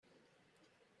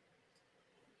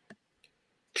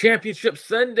Championship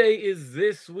Sunday is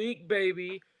this week,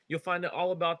 baby. You'll find out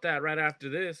all about that right after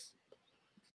this.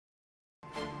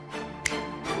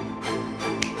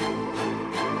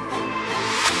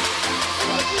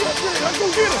 Let's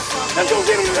go get him. Let's go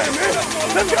get him today, man.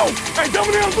 Let's go. Hey,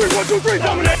 double down 3. 1, 2, 3.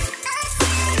 Double down.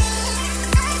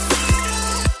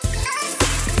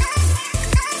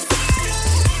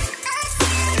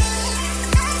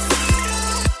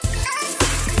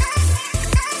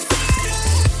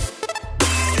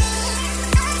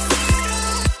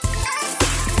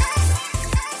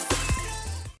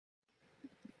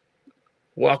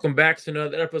 Welcome back to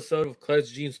another episode of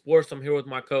Clutch Gene Sports. I'm here with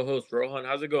my co-host, Rohan.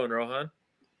 How's it going, Rohan?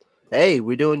 Hey,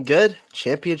 we're doing good.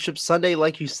 Championship Sunday,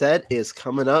 like you said, is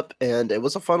coming up, and it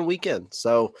was a fun weekend.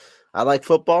 So I like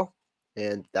football,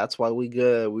 and that's why we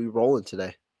rolling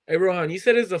today. Hey, Rohan, you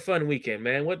said it's a fun weekend,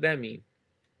 man. What'd that mean?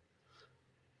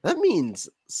 That means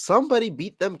somebody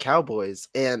beat them Cowboys,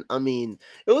 and I mean,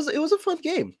 it was a fun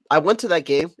game. I went to that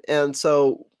game, and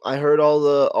so I heard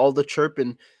all the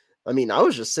chirping. I mean, I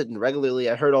was just sitting regularly.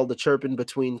 I heard all the chirping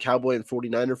between Cowboy and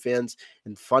 49er fans.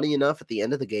 And funny enough, at the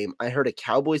end of the game, I heard a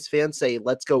Cowboys fan say,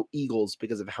 "Let's go Eagles,"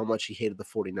 because of how much he hated the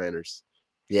 49ers.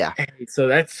 Yeah. Hey, so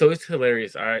it's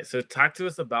hilarious. All right. So talk to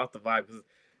us about the vibe, because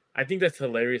I think that's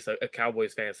hilarious, a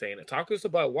Cowboys fan saying it.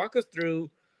 Walk us through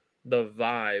the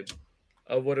vibe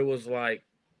of what it was like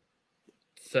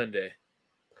Sunday.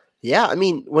 Yeah, I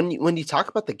mean, when you talk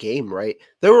about the game, right,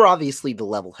 there were obviously the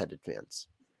level-headed fans.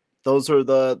 Those are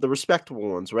the respectable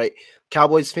ones, right?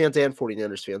 Cowboys fans and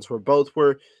 49ers fans were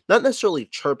not necessarily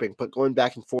chirping, but going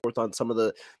back and forth on some of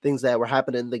the things that were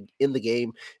happening in the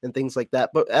game and things like that,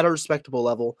 but at a respectable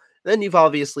level. Then you've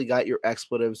obviously got your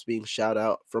expletives being shout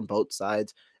out from both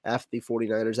sides after the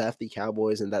 49ers, after the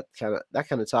Cowboys, and that kind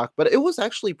of talk. But it was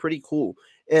actually pretty cool.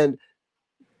 And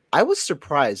I was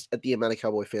surprised at the amount of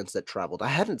Cowboy fans that traveled. I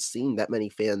hadn't seen that many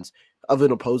fans of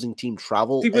an opposing team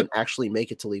travel and actually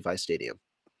make it to Levi Stadium.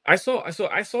 I saw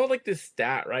like this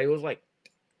stat, right? It was like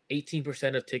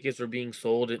 18% of tickets were being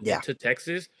sold to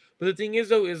Texas. But the thing is,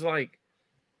 though, is like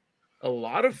a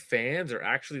lot of fans are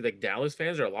actually like Dallas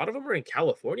fans, or a lot of them are in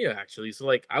California, actually. So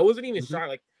like I wasn't even shocked.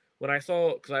 Like when I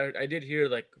saw, because I did hear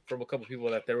like from a couple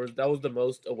people that that was the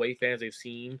most away fans they've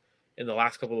seen in the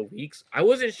last couple of weeks. I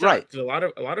wasn't shocked because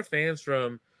a lot of fans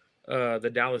from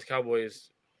the Dallas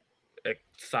Cowboys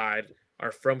side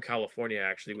are from California,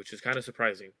 actually, which is kind of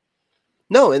surprising.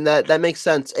 No, and that makes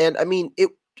sense. And I mean,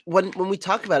 when we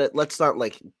talk about it, let's not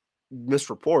like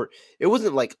misreport. It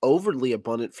wasn't like overly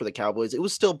abundant for the Cowboys. It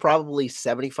was still probably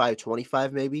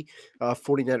 75-25 maybe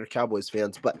 49er Cowboys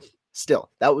fans, but still,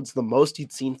 that was the most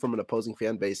you'd seen from an opposing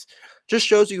fan base. Just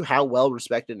shows you how well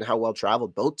respected and how well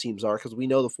traveled both teams are, because we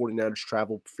know the 49ers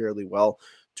travel fairly well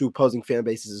to opposing fan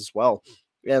bases as well.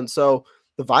 And so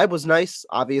the vibe was nice.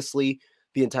 Obviously,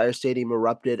 the entire stadium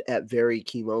erupted at very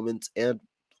key moments, and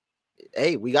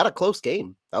hey, we got a close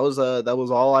game. That was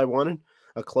all I wanted.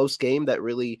 A close game that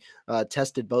really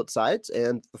tested both sides,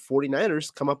 and the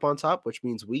 49ers come up on top, which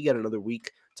means we get another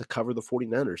week to cover the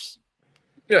 49ers.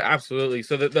 Yeah, absolutely.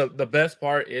 So the best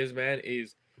part is, man,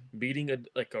 is beating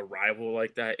a rival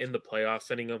like that in the playoffs,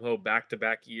 sending them home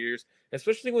back-to-back years,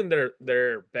 especially when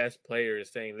their best player is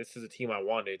saying, "This is a team I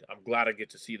wanted. I'm glad I get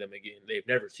to see them again. They've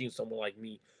never seen someone like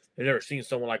me. They've never seen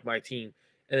someone like my team."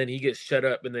 And then he gets shut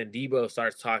up, and then Debo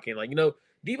starts talking. Like, Debo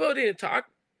didn't talk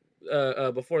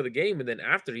before the game, and then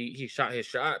after he shot his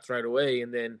shots right away,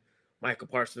 and then Michael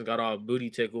Parsons got all booty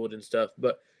tickled and stuff.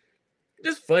 But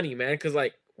just funny, man, because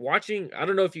like watching, I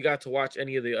don't know if you got to watch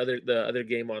any of the other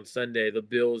game on Sunday, the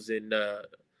Bills and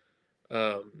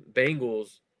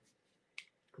Bengals,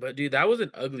 but dude, that was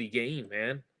an ugly game,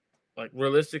 man. Like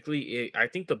realistically, I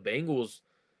think the Bengals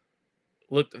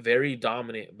looked very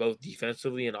dominant, both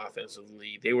defensively and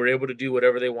offensively. They were able to do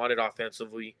whatever they wanted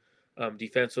offensively.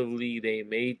 Defensively, they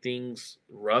made things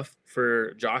rough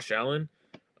for Josh Allen.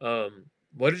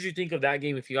 What did you think of that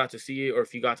game, if you got to see it, or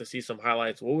if you got to see some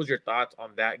highlights? What was your thoughts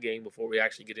on that game before we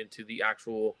actually get into the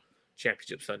actual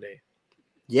Championship Sunday?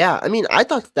 Yeah, I mean, I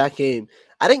thought that game,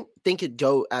 I didn't think it'd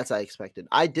go as I expected.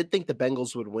 I did think the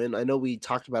Bengals would win. I know we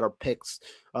talked about our picks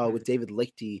with David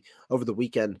Lichty over the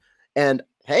weekend. And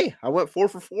hey, I went 4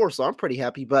 for 4, so I'm pretty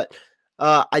happy. But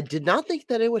I did not think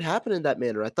that it would happen in that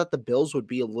manner. I thought the Bills would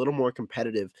be a little more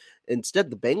competitive. Instead,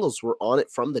 the Bengals were on it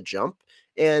from the jump.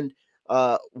 And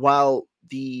while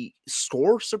the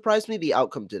score surprised me, the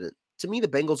outcome didn't. To me, the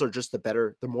Bengals are just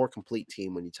the more complete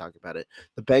team when you talk about it.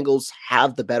 The Bengals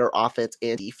have the better offense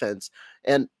and defense,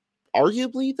 and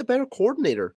arguably the better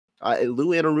coordinator. Lou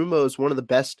Anarumo is one of the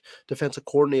best defensive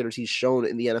coordinators he's shown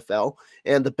in the NFL,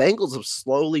 and the Bengals have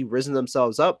slowly risen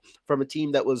themselves up from a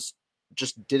team that was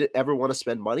just didn't ever want to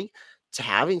spend money to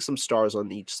having some stars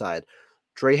on each side.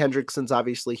 Trey Hendrickson's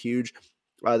obviously huge.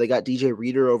 They got DJ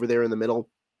Reader over there in the middle.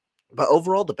 But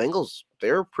overall, the Bengals,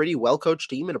 they're a pretty well coached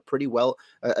team and a pretty well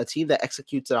a team that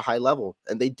executes at a high level.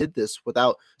 And they did this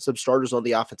without some starters on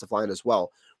the offensive line as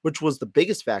well, which was the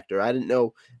biggest factor. I didn't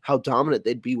know how dominant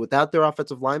they'd be without their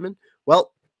offensive linemen.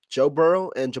 Well, Joe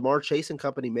Burrow and Jamar Chase and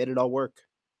company made it all work.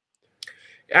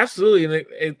 Absolutely.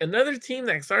 And another team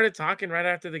that started talking right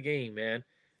after the game, man.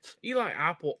 Eli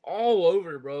Apple all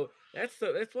over, bro. That's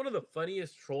one of the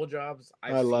funniest troll jobs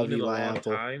I've I love seen in a Eli long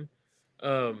Apple. time.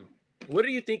 What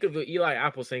do you think of the Eli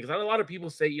Apple saying? Because a lot of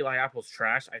people say Eli Apple's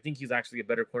trash. I think he's actually a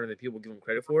better corner than people give him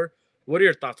credit for. What are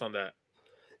your thoughts on that?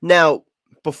 Now,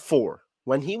 before,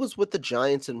 when he was with the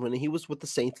Giants and when he was with the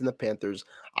Saints and the Panthers,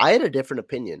 I had a different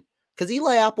opinion because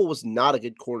Eli Apple was not a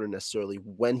good corner necessarily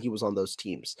when he was on those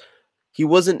teams. He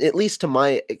wasn't, at least to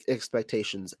my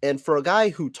expectations. And for a guy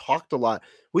who talked a lot,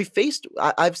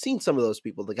 I've seen some of those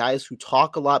people, the guys who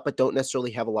talk a lot but don't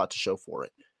necessarily have a lot to show for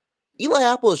it. Eli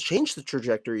Apple has changed the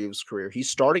trajectory of his career. He's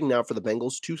starting now for the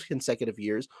Bengals 2 consecutive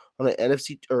years on an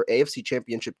NFC or AFC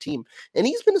championship team, and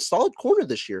he's been a solid corner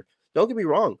this year. Don't get me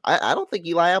wrong. I don't think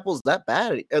Eli Apple's that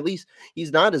bad. At least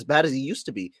he's not as bad as he used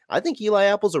to be. I think Eli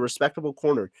Apple's a respectable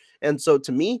corner. And so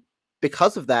to me,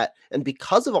 because of that, and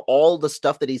because of all the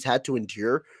stuff that he's had to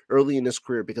endure early in his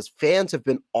career, because fans have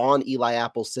been on Eli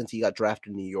Apple since he got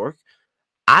drafted in New York,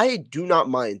 I do not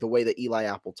mind the way that Eli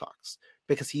Apple talks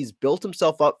because he's built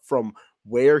himself up from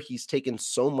where he's taken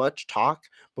so much talk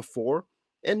before,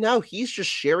 and now he's just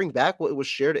sharing back what was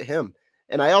shared at him.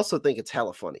 And I also think it's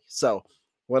hella funny. So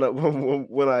when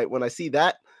I when I see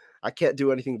that, I can't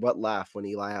do anything but laugh when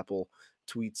Eli Apple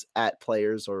tweets at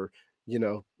players or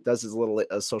does his little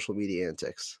social media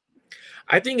antics.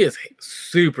 I think it's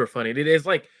super funny. It is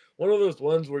like one of those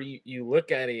ones where you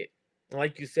look at it,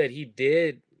 like you said, he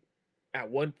did at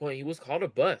one point he was called a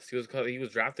bust. He was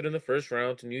drafted in the first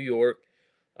round to New York.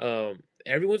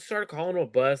 Everyone started calling him a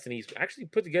bust, and he's actually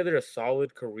put together a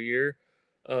solid career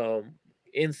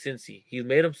in Cincy. He's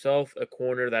made himself a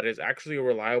corner that is actually a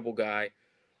reliable guy.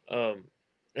 Um,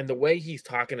 and the way he's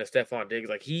talking to Stephon Diggs,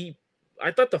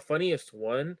 I thought the funniest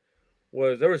one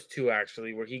was there was two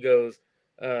actually where he goes,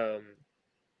 um,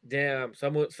 "Damn,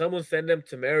 someone send him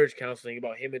to marriage counseling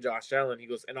about him and Josh Allen." He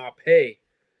goes, "And I'll pay."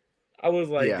 I was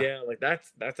like, Yeah. damn, like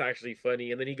that's actually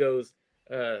funny. And then he goes,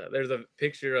 there's a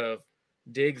picture of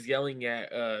Diggs yelling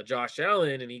at Josh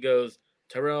Allen, and he goes,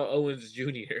 Terrell Owens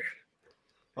Jr.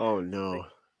 Oh like, no.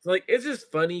 like it's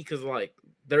just funny because like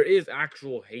there is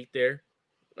actual hate there.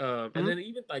 And Hmm? then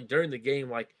even like during the game,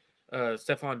 like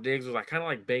Stephon Diggs was like kind of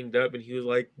like banged up, and he was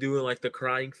like doing like the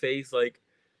crying face like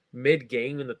mid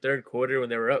game in the third quarter when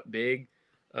they were up big.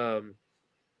 Um,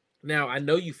 Now I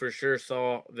know you for sure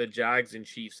saw the Jags and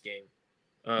Chiefs game.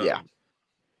 Yeah. Um,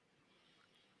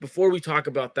 Before we talk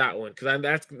about that one,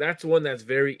 because that's one that's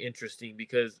very interesting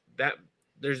because that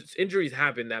there's injuries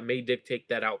happen that may dictate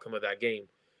that outcome of that game.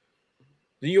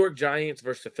 New York Giants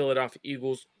versus the Philadelphia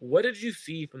Eagles. What did you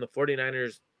see from the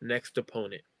 49ers' next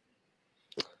opponent?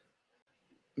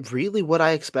 Really what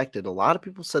I expected. A lot of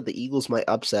people said the Eagles might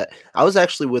upset. I was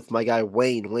actually with my guy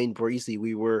Wayne Breezy.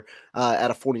 We were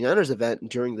at a 49ers event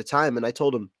during the time, and I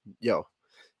told him, yo,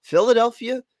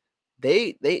 Philadelphia,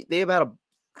 they about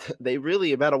they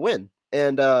really about to win.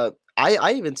 And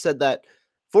I even said that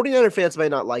 49er fans might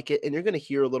not like it, and you're going to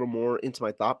hear a little more into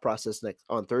my thought process next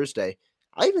on Thursday.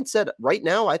 I even said right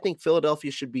now I think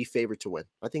Philadelphia should be favored to win.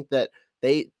 I think that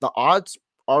the odds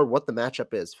are what the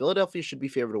matchup is. Philadelphia should be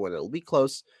favored to win. It'll be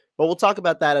close, but we'll talk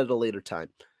about that at a later time.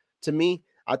 To me,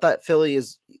 I thought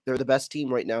they're the best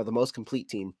team right now, the most complete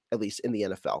team, at least in the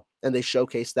NFL. And they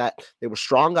showcased that. They were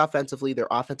strong offensively. Their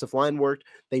offensive line worked.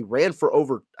 They ran for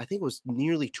over, I think it was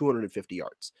nearly 250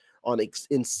 yards on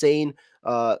insane.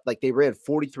 Like they ran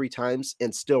 43 times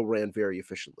and still ran very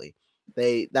efficiently.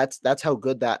 That's how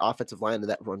good that offensive line and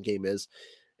that run game is.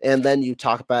 And then you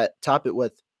top it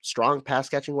with strong pass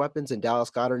catching weapons in Dallas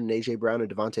Goedert and AJ Brown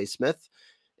and Devontae Smith.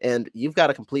 And you've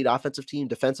got a complete offensive team.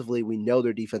 Defensively, we know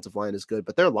their defensive line is good,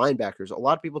 but their linebackers, a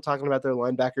lot of people talking about their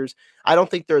linebackers. I don't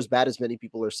think they're as bad as many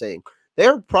people are saying.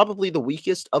 They're probably the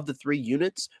weakest of the three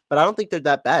units, but I don't think they're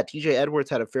that bad. TJ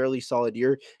Edwards had a fairly solid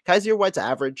year. Kaiser White's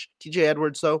average. TJ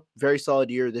Edwards, though, very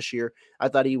solid year this year. I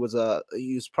thought he was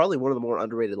probably one of the more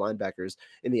underrated linebackers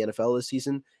in the NFL this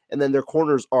season. And then their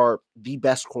corners are the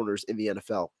best corners in the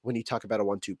NFL when you talk about a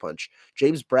 1-2 punch.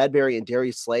 James Bradbury and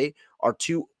Darius Slay are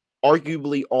two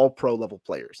arguably all pro level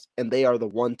players, and they are the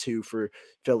 1-2 for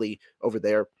Philly over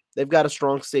there. They've got a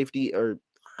strong safety, or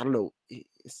I don't know,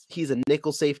 he's a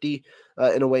nickel safety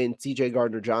in a way, and CJ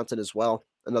Gardner Johnson as well,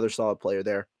 another solid player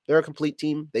there. They're a complete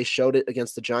team. They showed it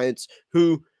against the Giants,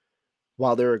 who,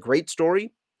 while they're a great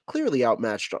story, clearly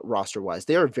outmatched roster-wise.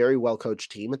 They are a very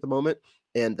well-coached team at the moment,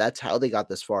 and that's how they got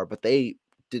this far, but they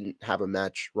didn't have a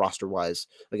match roster-wise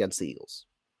against the Eagles.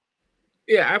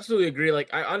 Yeah, absolutely agree.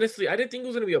 Like, I honestly, I didn't think it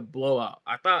was going to be a blowout.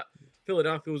 I thought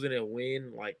Philadelphia was going to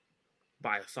win, like,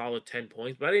 by a solid 10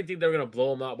 points, but I didn't think they were going to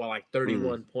blow them out by, like,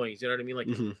 31 points. You know what I mean?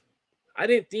 Like, I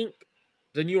didn't think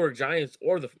the New York Giants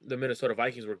or the Minnesota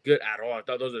Vikings were good at all. I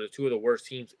thought those are the two of the worst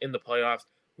teams in the playoffs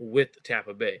with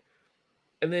Tampa Bay.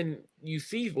 And then you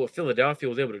see what Philadelphia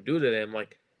was able to do to them.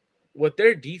 Like, what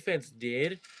their defense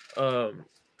did,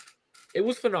 it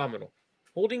was phenomenal.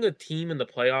 Holding a team in the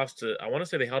playoffs to, I want to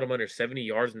say they held them under 70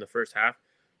 yards in the first half.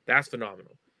 That's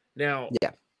phenomenal. Now,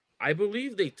 Yeah. I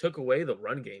believe they took away the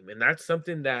run game, and that's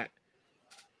something that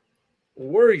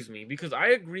worries me because I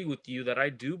agree with you that I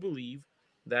do believe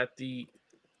that the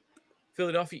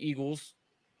Philadelphia Eagles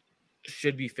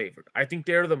should be favored. I think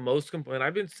they're the most complete.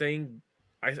 I've been saying,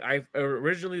 I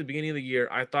originally at the beginning of the year,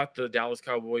 I thought the Dallas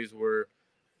Cowboys were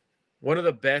one of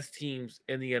the best teams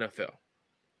in the NFL.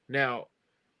 Now,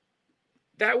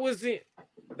 that was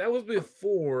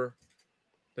before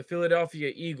the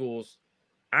Philadelphia Eagles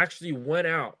actually went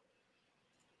out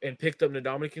and picked up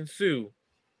Ndamukong Suh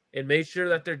and made sure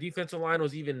that their defensive line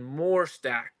was even more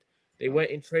stacked. They went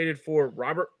and traded for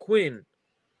Robert Quinn,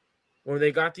 where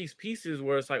they got these pieces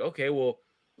where it's like, okay, well,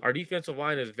 our defensive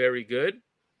line is very good.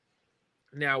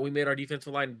 Now we made our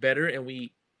defensive line better, and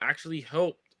we actually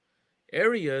helped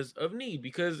areas of need.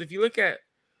 Because if you look at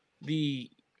the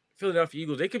Philadelphia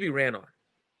Eagles, they could be ran on.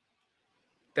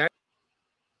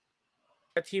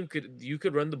 That team you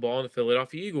could run the ball on the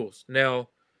Philadelphia Eagles. Now,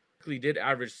 he did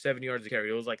average 7 yards a carry.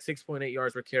 It was like 6.8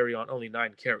 yards per carry on only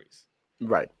 9 carries.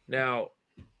 Right. Now,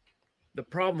 the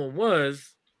problem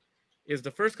is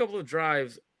the first couple of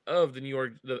drives of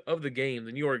the game,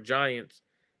 the New York Giants,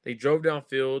 they drove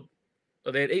downfield.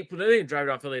 They had 8. They didn't drive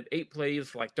downfield. They had 8 plays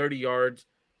for like 30 yards,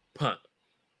 punt,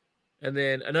 and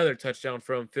then another touchdown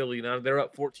from Philly. Now they're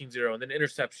up 14-0, and then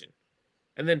interception,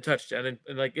 and then touchdown,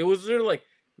 and like it was sort of like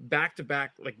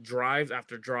back-to-back like drives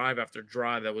after drive after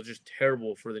drive that was just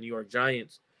terrible for the New York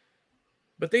Giants.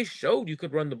 But they showed you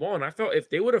could run the ball, and I felt if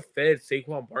they would have fed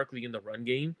Saquon Barkley in the run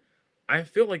game, I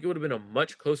feel like it would have been a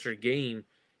much closer game,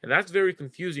 and that's very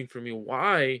confusing for me.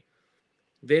 Why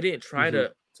they didn't try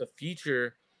to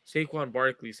feature Saquon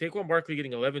Barkley? Saquon Barkley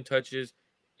getting 11 touches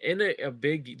in a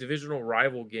big divisional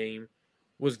rival game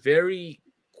was very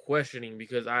questioning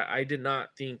because I did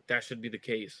not think that should be the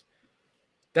case.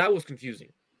 That was confusing.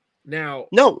 Now,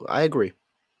 no, I agree.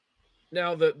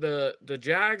 Now the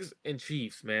Jags and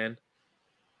Chiefs, man,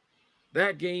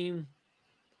 that game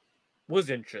was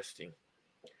interesting.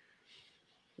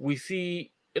 We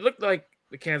see it looked like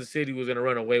the Kansas City was going to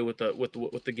run away with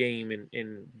the game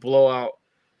and blow out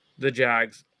the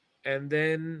Jags, and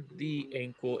then the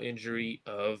ankle injury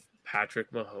of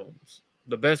Patrick Mahomes,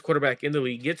 the best quarterback in the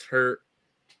league, gets hurt.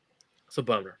 It's a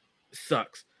bummer. It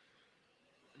sucks.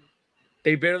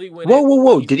 They barely win.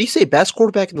 Whoa! Did he say best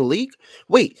quarterback in the league?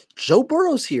 Wait, Joe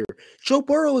Burrow's here. Joe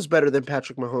Burrow is better than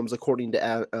Patrick Mahomes, according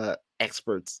to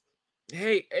experts.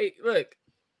 Hey, look.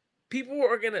 People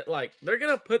are gonna they're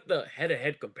gonna put the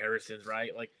head-to-head comparisons,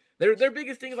 right? Like their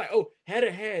biggest thing is like, oh,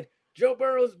 head-to-head. Joe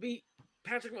Burrow's beat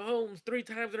Patrick Mahomes 3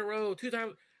 times in a row, 2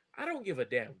 times. I don't give a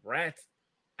damn rat's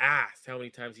ass how many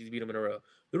times he's beat him in a row.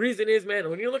 The reason is, man,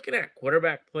 when you're looking at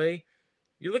quarterback play,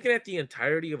 you're looking at the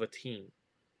entirety of a team.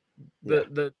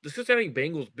 The Cincinnati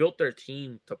Bengals built their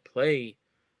team to play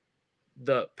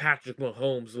the Patrick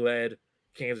Mahomes-led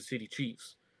Kansas City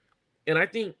Chiefs. And I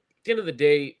think at the end of the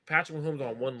day, Patrick Mahomes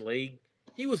on one leg,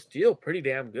 he was still pretty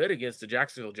damn good against the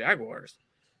Jacksonville Jaguars.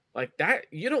 Like that,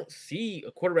 you don't see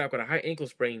a quarterback with a high ankle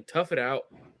sprain tough it out,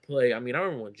 play. I mean, I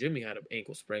remember when Jimmy had an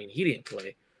ankle sprain, he didn't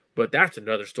play, but that's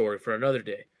another story for another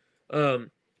day. But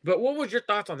what was your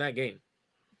thoughts on that game?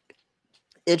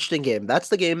 Interesting game. That's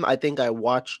the game I think I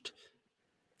watched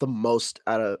the most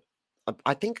out of.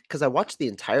 I think because I watched the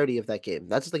entirety of that game.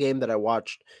 That's the game that I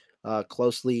watched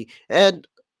closely. And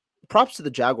props to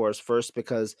the Jaguars first,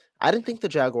 because I didn't think the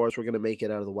Jaguars were going to make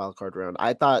it out of the wild card round.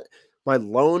 I thought my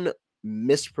lone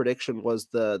missed prediction was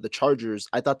the Chargers.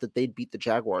 I thought that they'd beat the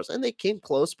Jaguars, and they came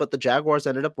close, but the Jaguars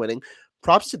ended up winning.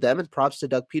 Props to them, and props to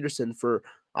Doug Peterson for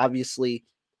obviously,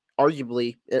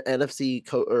 arguably, an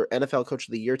or NFL Coach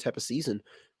of the Year type of season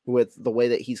with the way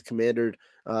that he's commanded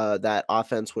that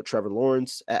offense with Trevor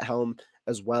Lawrence at helm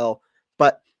as well.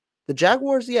 But the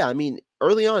Jaguars, yeah, I mean,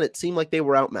 early on, it seemed like they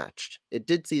were outmatched. It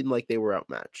did seem like they were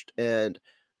outmatched. And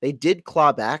they did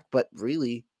claw back, but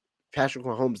really, Patrick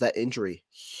Mahomes, that injury,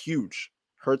 huge.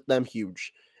 Hurt them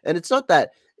huge. And it's not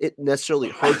that it necessarily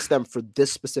hurts them for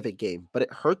this specific game, but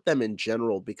it hurt them in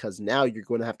general because now you're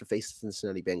going to have to face the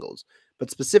Cincinnati Bengals.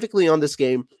 But specifically on this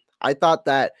game, I thought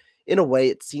that in a way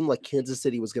it seemed like Kansas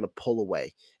City was going to pull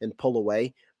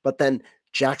away, but then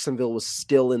Jacksonville was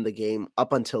still in the game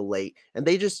up until late, and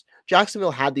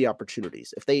Jacksonville had the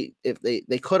opportunities. If they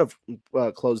could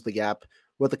have closed the gap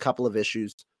with a couple of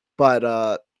issues,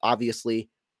 but obviously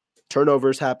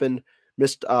turnovers happened,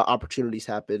 missed opportunities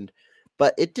happened.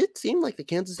 But it did seem like the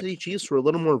Kansas City Chiefs were a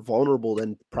little more vulnerable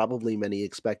than probably many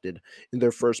expected in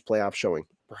their first playoff showing.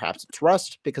 Perhaps it's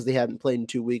rust because they hadn't played in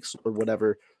 2 weeks or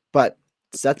whatever, but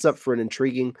sets up for an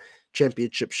intriguing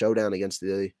championship showdown against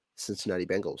the Cincinnati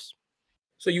Bengals.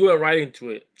 So you went right into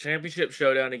it. Championship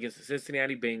showdown against the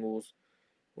Cincinnati Bengals.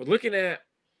 We're looking at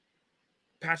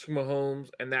Patrick Mahomes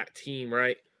and that team,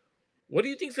 right? What do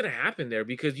you think's going to happen there?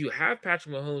 Because you have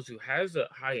Patrick Mahomes who has a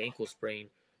high ankle sprain.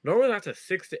 Normally that's a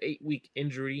 6 to 8 week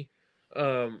injury.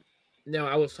 Now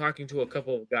I was talking to a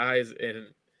couple of guys, and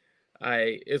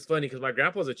it's funny because my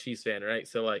grandpa's a Chiefs fan, right?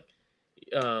 So like,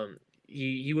 um,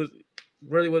 he was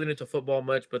really wasn't into football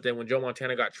much, but then when Joe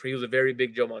Montana got traded, he was a very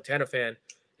big Joe Montana fan,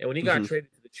 and when he got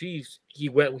traded to the Chiefs, he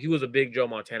was a big Joe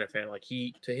Montana fan. Like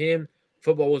to him,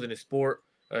 football wasn't his sport.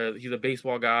 He's a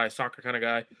baseball guy, soccer kind of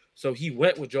guy. So he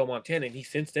went with Joe Montana, and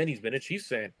since then he's been a Chiefs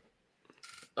fan.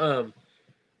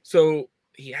 So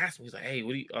he asked me, he's like,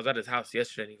 "Hey, I was at his house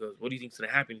yesterday, and he goes, what do you think's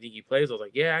gonna happen? You think he plays?" I was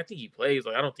like, "Yeah, I think he plays.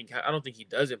 Like, I don't think he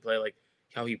doesn't play. Like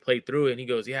how he played through it." And he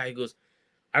goes, "Yeah." He goes,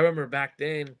 "I remember back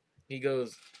then." He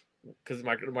goes, because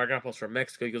my grandpa's from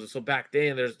Mexico. He goes, "So back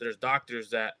then, there's doctors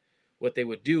that what they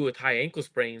would do with high ankle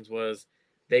sprains was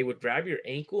they would grab your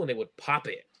ankle and they would pop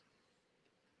it,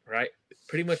 right?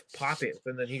 Pretty much pop it."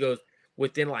 And then he goes,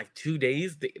 within like 2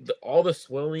 days, all the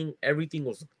swelling, everything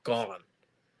was gone.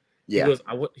 Yeah.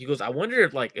 He goes, "I wonder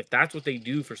if that's what they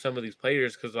do for some of these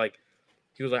players, because like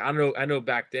he was like, I know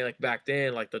back then,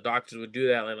 like the doctors would do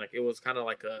that, and like it was kind of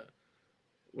like a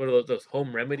what are those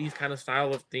home remedies kind of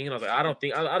style of thing." And I was like, I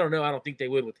don't know, I don't think they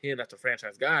would with him. That's a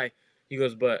franchise guy. He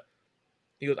goes, but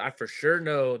he goes, "I for sure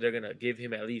know they're gonna give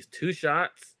him at least 2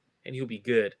 shots, and he'll be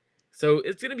good." So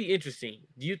it's gonna be interesting.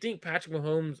 Do you think Patrick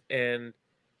Mahomes and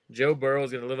Joe Burrow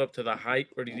is gonna live up to the hype,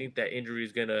 or do you think that injury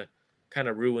is gonna kind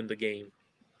of ruin the game?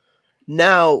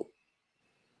 Now,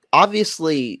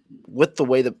 obviously, with the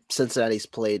way the Cincinnati's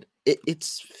played,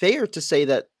 it's fair to say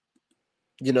that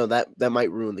that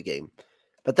might ruin the game.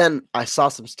 But then I saw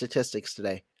some statistics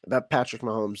today about Patrick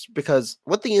Mahomes because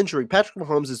with the injury, Patrick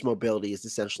Mahomes' mobility is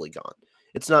essentially gone.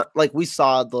 It's not like we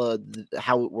saw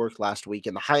how it worked last week,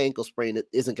 and the high ankle sprain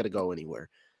isn't going to go anywhere.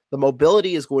 The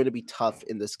mobility is going to be tough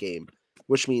in this game,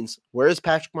 which means where is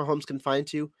Patrick Mahomes confined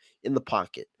to? In the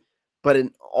pocket. But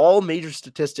in all major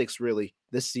statistics, really,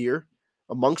 this year,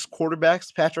 amongst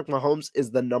quarterbacks, Patrick Mahomes is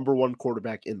the number one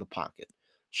quarterback in the pocket,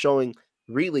 showing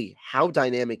really how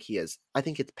dynamic he is. I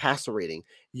think it's passer rating,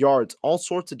 yards, all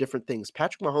sorts of different things.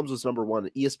 Patrick Mahomes was number one.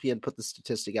 ESPN put the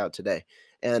statistic out today.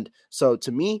 And so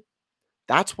to me,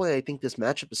 that's why I think this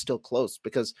matchup is still close,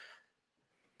 because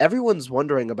everyone's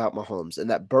wondering about Mahomes and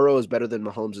that Burrow is better than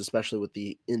Mahomes, especially with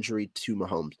the injury to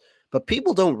Mahomes. But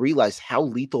people don't realize how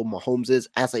lethal Mahomes is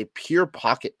as a pure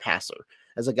pocket passer.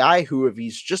 As a guy who, if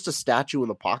he's just a statue in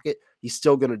the pocket, he's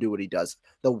still going to do what he does.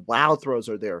 The wow throws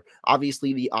are there.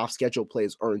 Obviously, the off-schedule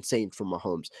plays are insane from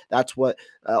Mahomes. That's what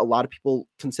a lot of people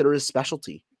consider his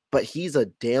specialty. But he's a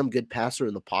damn good passer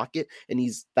in the pocket, and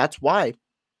that's why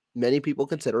many people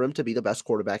consider him to be the best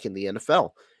quarterback in the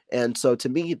NFL. And so to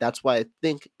me, that's why I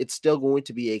think it's still going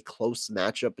to be a close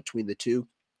matchup between the two.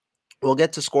 We'll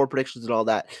get to score predictions and all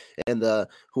that, and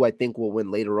who I think will win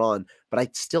later on. But I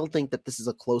still think that this is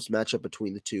a close matchup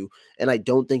between the two, and I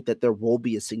don't think that there will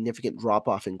be a significant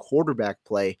drop-off in quarterback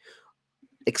play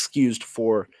excused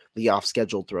for the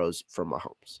off-schedule throws from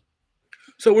Mahomes.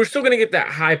 So we're still going to get that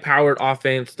high-powered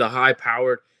offense, the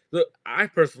high-powered. Look, I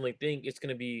personally think it's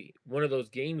going to be one of those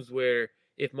games where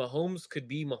if Mahomes could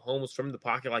be Mahomes from the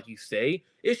pocket, like you say,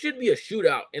 it should be a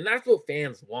shootout, and that's what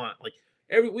fans want. Like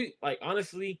every week, like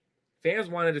honestly, fans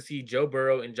wanted to see Joe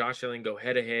Burrow and Josh Allen go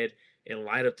head-to-head and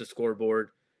light up the scoreboard.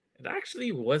 It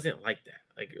actually wasn't like that.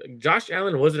 Like Josh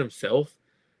Allen wasn't himself.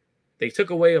 They took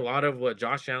away a lot of what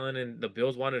Josh Allen and the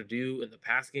Bills wanted to do in the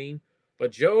pass game.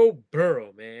 But Joe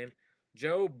Burrow, man.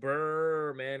 Joe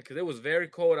Burr, man, because it was very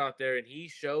cold out there, and he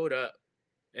showed up.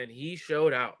 And he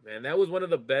showed out, man. That was one of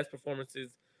the best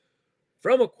performances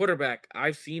from a quarterback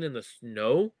I've seen in the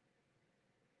snow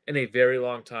in a very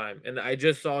long time. And I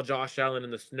just saw Josh Allen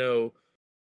in the snow.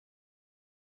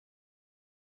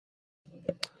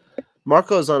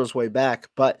 Marco is on his way back,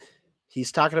 but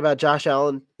He's talking about Josh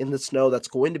Allen in the snow. That's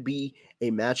going to be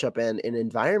a matchup and an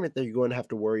environment that you're going to have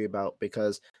to worry about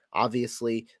because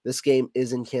obviously this game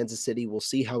is in Kansas City. We'll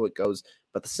see how it goes.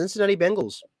 But the Cincinnati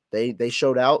Bengals, they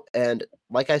showed out, and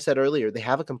like I said earlier, they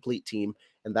have a complete team,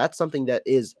 and that's something that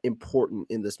is important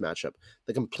in this matchup.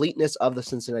 The completeness of the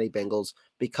Cincinnati Bengals,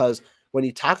 because when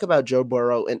you talk about Joe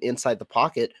Burrow and inside the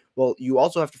pocket, well, you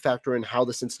also have to factor in how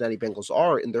the Cincinnati Bengals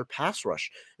are in their pass rush.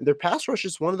 And their pass rush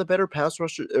is one of the better pass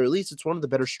rushes, or at least it's one of the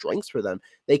better strengths for them.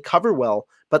 They cover well,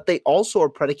 but they also are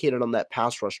predicated on that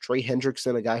pass rush. Trey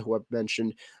Hendrickson, a guy who I've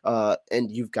mentioned, and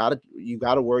you got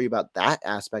to worry about that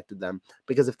aspect of them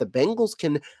because if the Bengals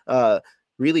can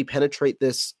really penetrate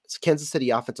this Kansas City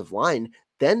offensive line,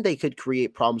 then they could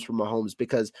create problems for Mahomes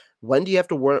because when do you have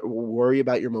to worry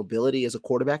about your mobility as a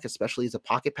quarterback, especially as a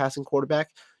pocket passing quarterback?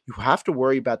 You have to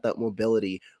worry about that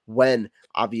mobility when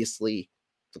obviously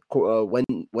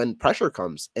when pressure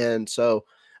comes. And so,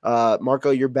 Marco,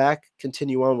 you're back.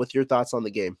 Continue on with your thoughts on the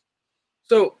game.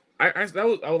 So like I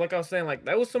was saying, like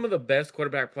that was some of the best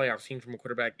quarterback play I've seen from a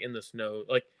quarterback in the snow.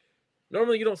 Like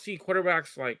normally you don't see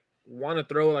quarterbacks like want to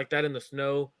throw like that in the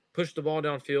snow, push the ball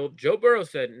downfield. Joe Burrow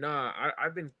said, "Nah,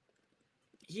 I've been."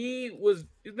 He's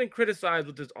been criticized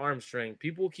with his arm strength.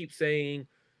 People keep saying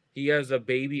he has a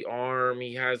baby arm.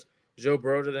 Joe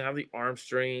Burrow doesn't have the arm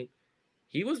strength.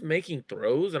 He was making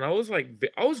throws, and I was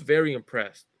very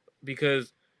impressed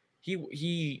because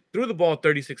he threw the ball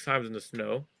 36 times in the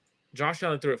snow. Josh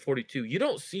Allen threw it 42. You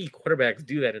don't see quarterbacks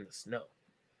do that in the snow.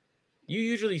 You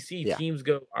usually see Yeah. teams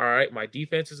go, all right, my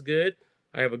defense is good.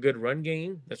 I have a good run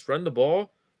game. Let's run the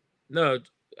ball. No,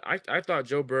 I thought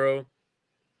Joe Burrow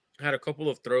had a couple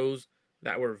of throws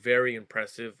that were very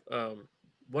impressive.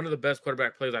 One of the best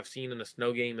quarterback plays I've seen in a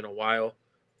snow game in a while.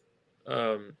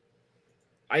 Um,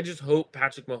 I just hope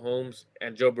Patrick Mahomes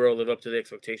and Joe Burrow live up to the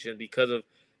expectation because of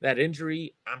that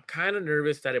injury. I'm kind of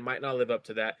nervous that it might not live up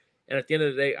to that. And at the end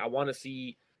of the day, I want to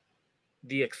see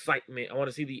the excitement. I want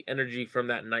to see the energy from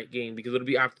that night game because it'll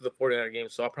be after the 49er game.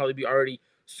 So I'll probably be already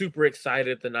super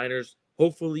excited. The Niners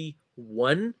hopefully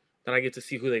won. Then I get to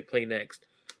see who they play next.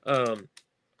 Um,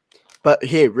 But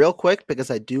hey, real quick, because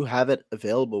I do have it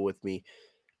available with me,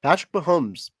 Patrick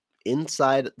Mahomes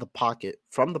inside the pocket,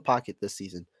 from the pocket this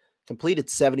season, completed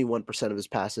 71% of his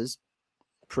passes,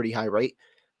 pretty high rate,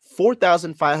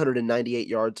 4,598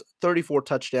 yards, 34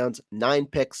 touchdowns, 9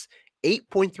 picks,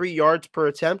 8.3 yards per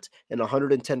attempt, and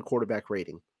 110 quarterback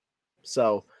rating.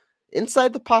 So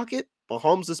inside the pocket,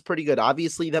 Mahomes is pretty good.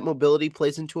 Obviously, that mobility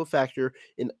plays into a factor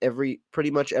in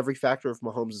pretty much every factor of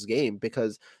Mahomes' game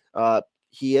because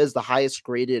he is the highest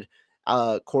graded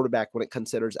quarterback when it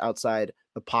considers outside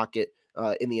the pocket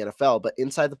in the NFL. But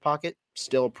inside the pocket,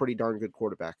 still a pretty darn good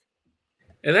quarterback.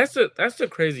 And that's the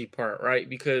crazy part, right?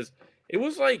 Because it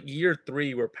was like year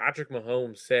 3 where Patrick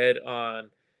Mahomes said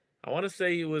on I want to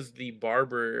say it was the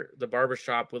barber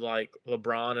shop with like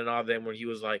LeBron and all them where he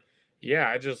was like, "Yeah,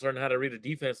 I just learned how to read a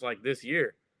defense like this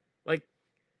year." Like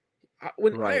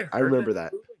when I Right. I heard that remember it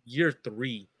that. was like year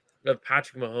 3 of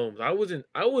Patrick Mahomes, I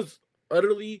was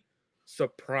utterly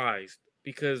surprised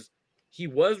because he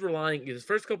was relying his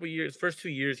first couple years, first 2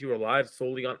 years he relied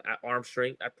solely on arm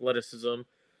strength, athleticism.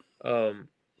 Um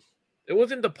it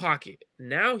wasn't the pocket.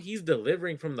 Now he's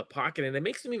delivering from the pocket, and it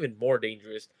makes him even more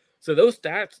dangerous. So those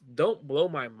stats don't blow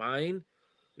my mind.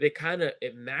 They kind of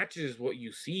it matches what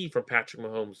you see from Patrick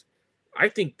Mahomes. I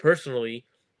think personally,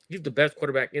 he's the best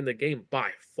quarterback in the game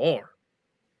by far.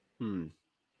 Hmm.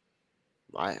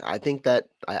 I think that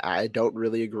I don't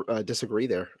really disagree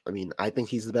there. I mean, I think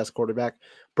he's the best quarterback.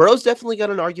 Burrow's definitely got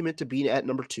an argument to be at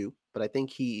number two, but I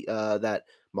think that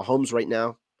Mahomes right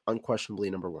now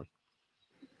unquestionably number one.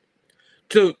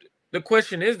 So the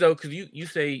question is though, because you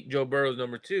say Joe Burrow's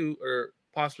number 2 or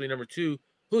possibly number 2,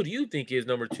 who do you think is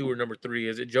number 2 or number 3?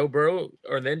 Is it Joe Burrow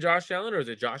or then Josh Allen, or is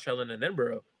it Josh Allen and then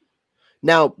Burrow?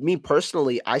 Now, me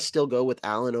personally, I still go with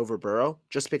Allen over Burrow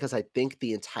just because I think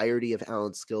the entirety of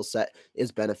Allen's skill set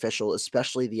is beneficial,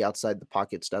 especially the outside the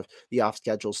pocket stuff, the off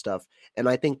schedule stuff. And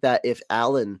I think that if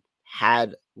Allen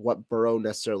had what Burrow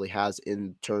necessarily has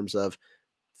in terms of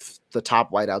the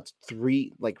top wideouts,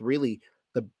 three, like really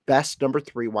the best number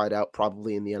three wideout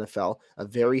probably in the NFL, a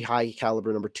very high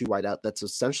caliber number two wideout that's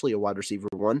essentially a wide receiver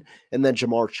one, and then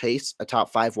Jamar Chase, a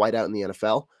top five wideout in the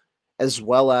NFL, as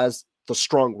well as the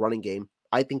strong running game.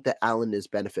 I think that Allen is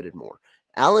benefited more.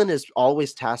 Allen is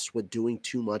always tasked with doing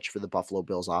too much for the Buffalo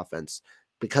Bills offense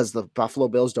because the Buffalo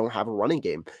Bills don't have a running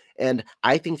game. And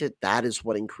I think that that is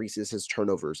what increases his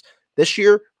turnovers. This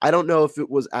year, I don't know if it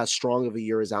was as strong of a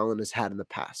year as Allen has had in the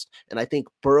past. And I think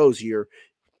Burrow's year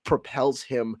propels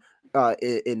him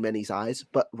in many's eyes.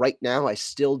 But right now, I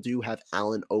still do have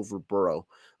Allen over Burrow.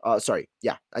 Sorry,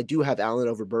 yeah, I do have Allen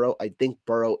over Burrow. I think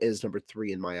Burrow is number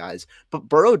 3 in my eyes, but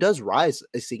Burrow does rise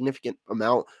a significant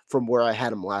amount from where I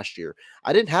had him last year.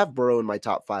 I didn't have Burrow in my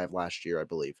top 5 last year, I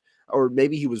believe, or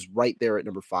maybe he was right there at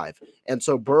number 5. And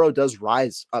so Burrow does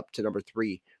rise up to number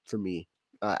 3 for me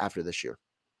after this year.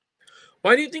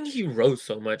 Why do you think he rose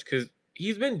so much? Because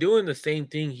he's been doing the same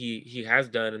thing he has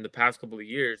done in the past couple of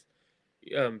years,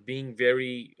 being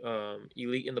very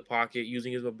elite in the pocket,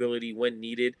 using his mobility when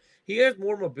needed. He has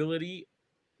more mobility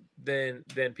than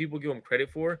people give him credit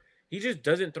for. He just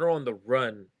doesn't throw on the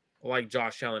run like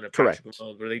Josh Allen and Patrick Correct.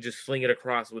 Mahomes, where they just sling it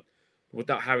across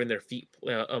without having their feet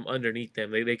underneath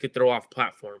them. They could throw off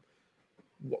platform.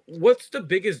 What's the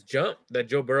biggest jump that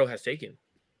Joe Burrow has taken?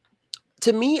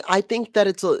 To me, I think that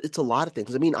it's a lot of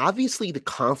things. I mean, obviously, the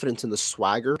confidence and the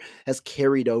swagger has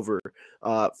carried over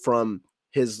from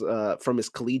his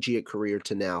collegiate career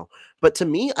to now. But to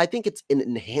me, I think it's an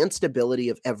enhanced ability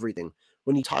of everything.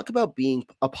 When you talk about being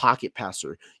a pocket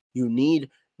passer, you need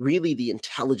really the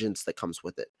intelligence that comes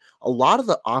with it. A lot of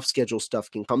the off schedule stuff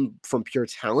can come from pure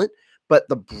talent, but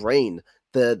the brain,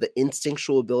 the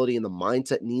instinctual ability and the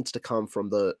mindset needs to come from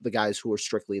the guys who are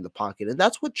strictly in the pocket. And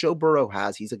that's what Joe Burrow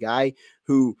has. He's a guy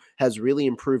who has really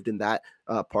improved in that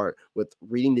part with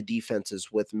reading the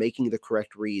defenses, with making the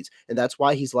correct reads. And that's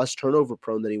why he's less turnover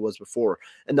prone than he was before.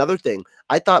 Another thing,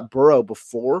 I thought Burrow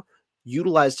before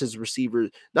utilized his receiver,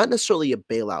 not necessarily a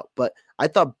bailout, but I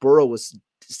thought Burrow was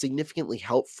significantly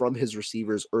helped from his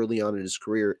receivers early on in his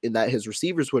career in that his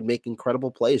receivers would make incredible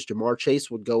plays. Jamar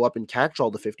Chase would go up and catch all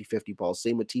the 50-50 balls.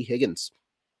 Same with T. Higgins.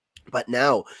 But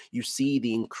now you see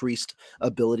the increased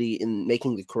ability in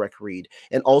making the correct read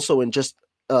and also in just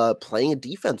playing a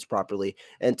defense properly.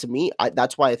 And to me,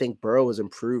 that's why I think Burrow has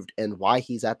improved and why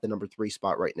he's at the number 3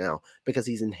 spot right now, because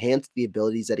he's enhanced the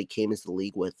abilities that he came into the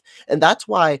league with. And that's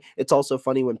why it's also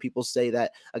funny when people say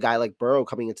that a guy like Burrow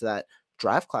coming into that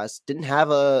draft class didn't have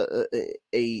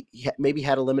maybe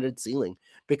had a limited ceiling,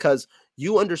 because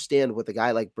you understand with a guy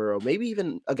like Burrow, maybe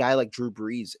even a guy like Drew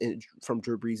Brees from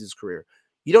Drew Brees' career,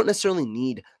 you don't necessarily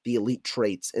need the elite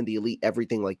traits and the elite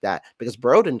everything like that, because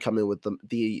Burrow didn't come in with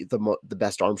the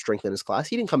best arm strength in his class.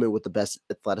 He didn't come in with the best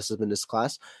athleticism in his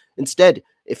class. Instead,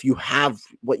 if you have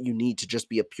what you need to just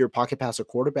be a pure pocket passer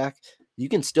quarterback, you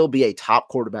can still be a top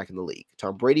quarterback in the league.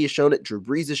 Tom Brady has shown it. Drew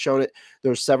Brees has shown it.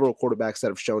 There are several quarterbacks that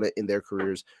have shown it in their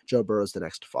careers. Joe Burrow is the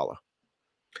next to follow.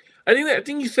 I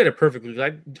think you said it perfectly.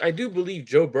 I do believe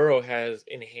Joe Burrow has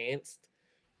enhanced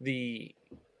the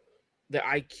the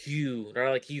IQ, or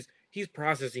like he's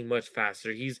processing much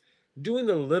faster. He's doing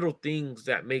the little things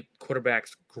that make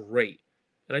quarterbacks great.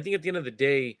 And I think at the end of the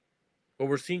day, what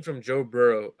we're seeing from Joe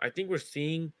Burrow, I think we're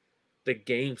seeing the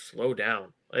game slow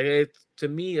down. Like to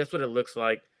me, that's what it looks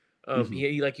like.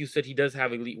 Mhm. Like you said, he does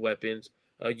have elite weapons.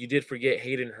 You did forget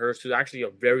Hayden Hurst, who's actually a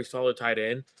very solid tight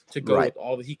end to go Right. with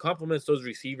all. He complements those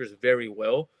receivers very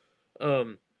well.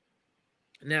 Um,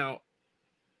 Now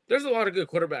there's a lot of good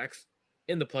quarterbacks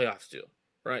in the playoffs too,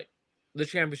 right? The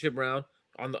championship round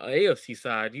on the AFC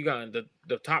side, you got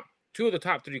the top two of the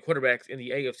top 3 quarterbacks in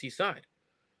the AFC side.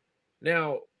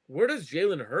 Now, where does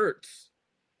Jalen Hurts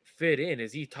fit in?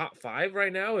 Is he top 5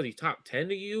 right now? Is he top 10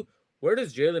 to you? Where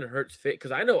does Jalen Hurts fit?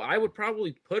 Because I know I would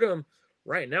probably put him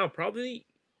right now, probably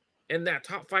in that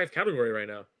top 5 category right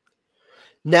now.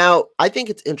 Now, I think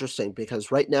it's interesting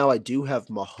because right now I do have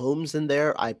Mahomes in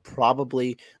there. I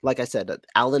probably, like I said,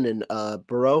 Allen and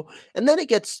Burrow, and then it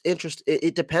gets interesting.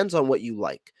 It depends on what you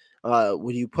like.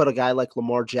 Would you put a guy like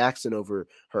Lamar Jackson over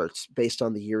Hurts based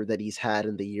on the year that he's had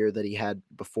and the year that he had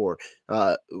before?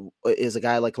 Is a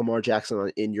guy like Lamar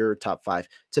Jackson in your top 5?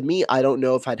 To me, I don't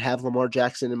know if I'd have Lamar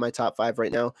Jackson in my top 5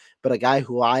 right now, but a guy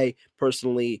who I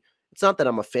personally, it's not that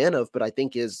I'm a fan of, but I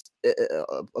think is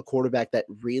a quarterback that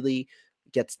really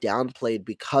gets downplayed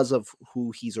because of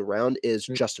who he's around is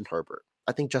Mm. Justin Herbert.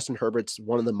 I think Justin Herbert's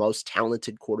one of the most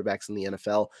talented quarterbacks in the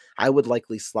NFL. I would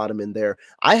likely slot him in there.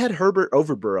 I had Herbert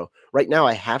over Burrow. Right now,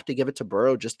 I have to give it to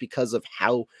Burrow just because of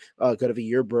how good of a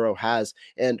year Burrow has.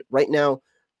 And right now,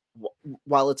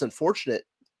 while it's unfortunate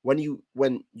when you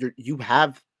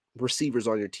have receivers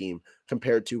on your team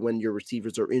compared to when your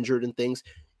receivers are injured and things,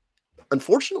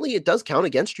 unfortunately, it does count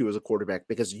against you as a quarterback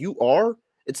because you are.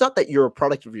 It's not that you're a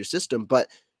product of your system, but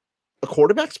a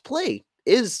quarterback's play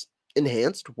is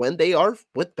enhanced when they are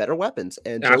with better weapons,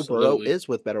 and Joe Burrow Absolutely. is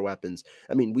with better weapons.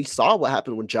 I mean, we saw what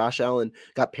happened when Josh Allen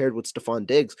got paired with Stephon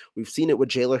Diggs. We've seen it when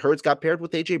Jalen Hurts got paired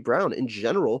with AJ Brown. In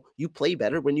general, you play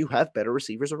better when you have better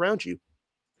receivers around you.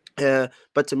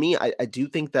 But to me, I do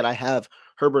think that I have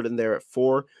Herbert in there at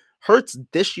 4. Hurts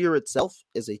this year itself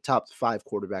is a top 5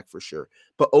 quarterback for sure.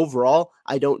 But overall,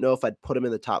 I don't know if I'd put him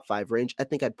in the top 5 range. I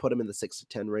think I'd put him in the 6 to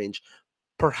 10 range.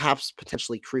 perhaps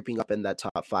potentially creeping up in that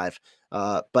top 5,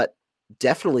 but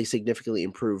definitely significantly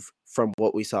improve from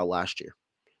what we saw last year.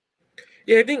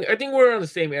 Yeah, I think we're on the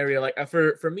same area. Like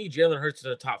for me, Jalen Hurts is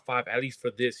in the top 5 at least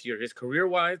for this year. His career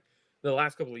wise, the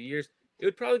last couple of years, it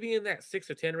would probably be in that 6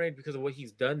 to 10 range because of what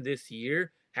he's done this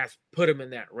year has put him in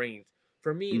that range.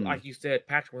 For me, Mm, like you said,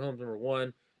 Patrick Mahomes number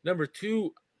 1, number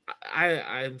 2.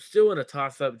 I'm still in a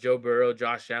toss up. Joe Burrow,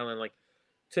 Josh Allen. Like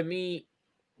to me,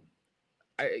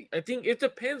 I think it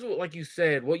depends what, like you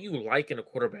said, what you like in a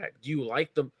quarterback. Do you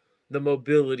like the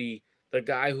mobility, the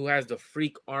guy who has the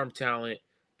freak arm talent,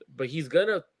 but he's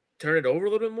gonna turn it over a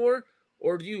little bit more,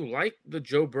 or do you like the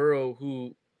Joe Burrow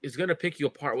who is gonna pick you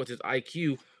apart with his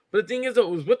IQ? But the thing is, though,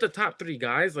 it was with the top 3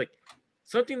 guys, like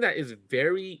something that is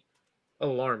very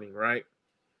alarming, right?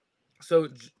 So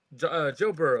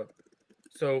Joe Burrow.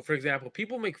 So for example,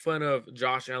 people make fun of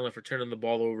Josh Allen for turning the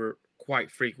ball over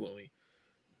quite frequently.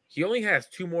 He only has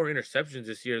 2 more interceptions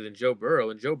this year than Joe Burrow,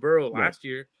 and Joe Burrow right, last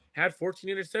year had 14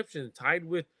 interceptions, tied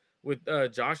with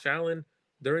Josh Allen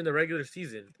during the regular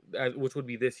season, which would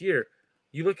be this year.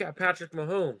 You look at Patrick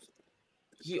Mahomes.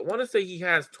 I want to say he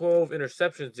has 12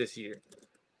 interceptions this year.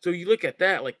 So you look at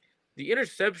that, like the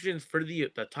interceptions for the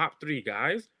top 3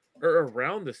 guys are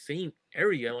around the same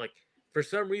area. Like for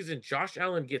some reason, Josh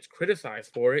Allen gets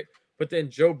criticized for it, but then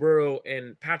Joe Burrow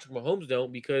and Patrick Mahomes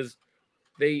don't because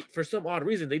they, for some odd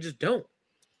reason, they just don't.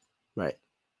 right.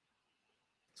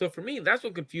 So for me, that's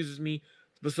what confuses me.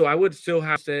 But so I would still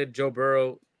have said Joe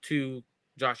Burrow 2,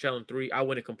 Josh Allen 3. I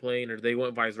wouldn't complain, or they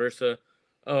went vice versa.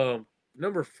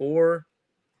 Number 4,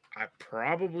 I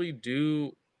probably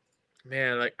do.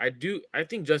 Man, like I do. I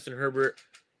think Justin Herbert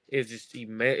is just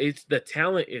it's the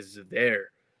talent is there.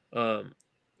 Um,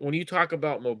 when you talk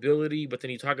about mobility, but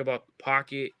then you talk about the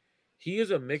pocket, he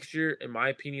is a mixture, in my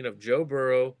opinion, of Joe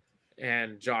Burrow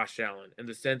and Josh Allen in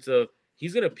the sense of he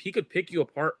could pick you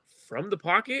apart from the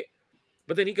pocket,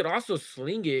 but then he could also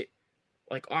sling it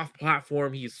like off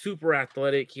platform. He's super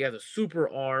athletic. He has a super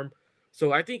arm.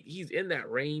 So I think he's in that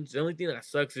range. The only thing that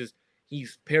sucks is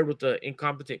he's paired with the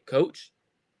incompetent coach.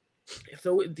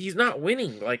 So he's not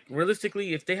winning. Like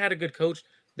realistically, if they had a good coach,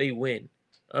 they win.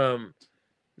 Um,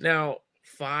 Now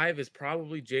 5 is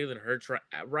probably Jalen Hurts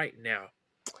right now.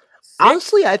 6,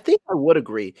 Honestly, I think I would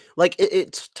agree. Like,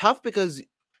 it's tough because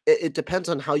it depends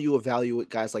on how you evaluate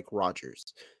guys like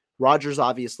Rodgers. Rodgers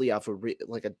obviously off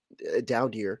like a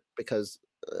down year because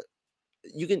uh,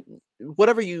 you can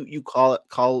whatever you call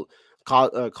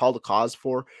the cause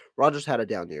for. Rodgers had a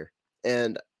down year,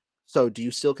 and so do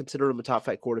you still consider him a top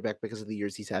 5 quarterback because of the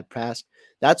years he's had past?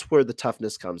 That's where the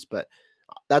toughness comes. But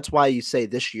that's why you say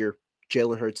this year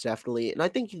Jalen Hurts definitely, and I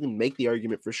think you can make the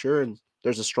argument for sure. And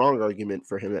there's a strong argument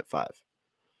for him at 5.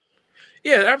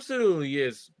 yeah, it absolutely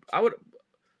is. I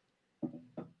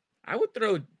would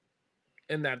throw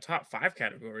in that top 5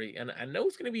 category, and I know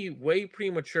it's going to be way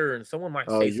premature, and someone might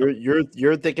Oh, say something.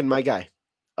 you're thinking my guy,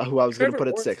 who I was gonna Trevor put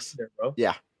at Lawrence is in 6. there, bro.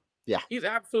 Yeah, yeah, He's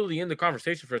absolutely in the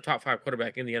conversation for a top 5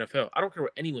 quarterback in the NFL. I don't care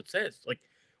what anyone says. Like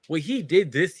what he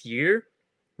did this year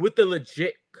with the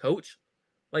legit coach,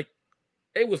 like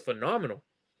it was phenomenal.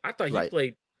 I thought he right.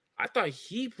 played. I thought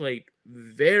he played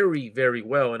very, very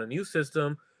well in a new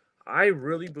system. I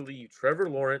really believe Trevor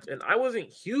Lawrence, and I wasn't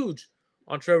huge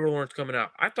on Trevor Lawrence coming out.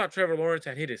 I thought Trevor Lawrence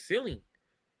had hit his ceiling.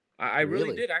 I really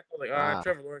Really? did. I thought like Wow.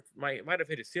 Trevor Lawrence might have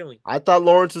hit his ceiling. I thought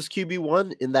Lawrence was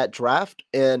QB1 in that draft,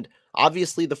 and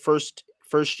obviously the first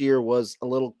year was a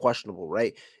little questionable,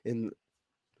 right? And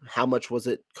how much was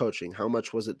it coaching? How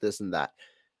much was it this and that?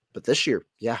 But this year,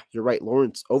 yeah, you're right.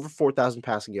 Lawrence over 4,000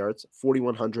 passing yards,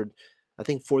 4,100, I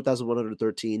think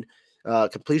 4,113.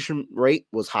 Completion rate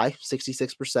was high,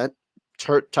 66%.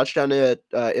 Touchdown to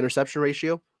interception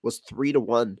ratio was 3 to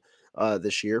 1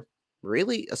 this year.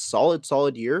 Really a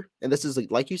solid year. And this is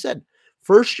like you said,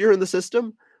 first year in the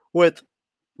system with,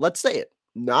 let's say it,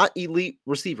 not elite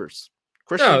receivers.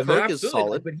 Christian No, Kirk is absolutely not.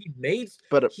 solid,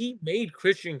 But but he made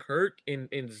Christian Kirk and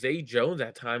Zay Jones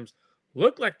at times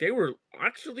look like they were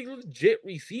actually legit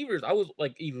receivers. I was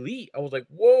like elite. I was like,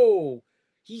 whoa.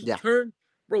 He yeah, turned,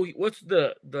 bro. What's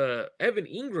the Evan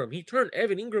Ingram? He turned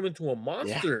Evan Ingram into a yeah.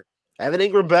 monster. Evan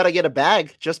Ingram better get a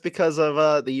bag just because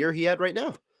of the year he had right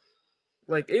now.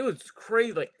 Like it was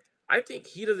crazy. Like I think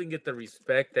he doesn't get the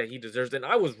respect that he deserves, and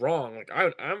I was wrong. Like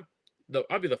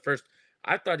I'll be the first.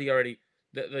 I thought he already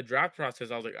the draft process.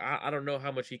 I was like, I don't know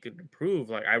how much he could improve.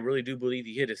 Like I really do believe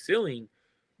he hit his ceiling,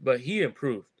 but he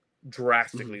improved Mhm.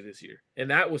 drastically this year,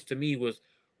 and that was to me was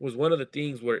one of the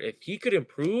things where if he could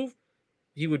improve,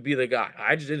 he would be the guy.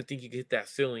 I just didn't think he could hit that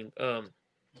ceiling.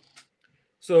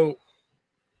 So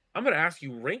I'm gonna ask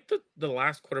you, rank the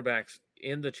last quarterbacks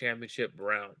in the championship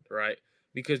round, right?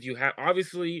 because you have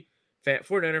obviously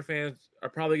 49er fans are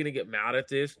probably going to get mad at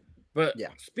this, but Yeah.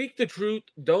 speak the truth.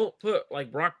 Don't put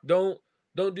like Brock. Don't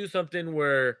do something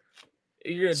where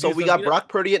you're gonna So do we something. got Brock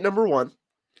Purdy at number 1.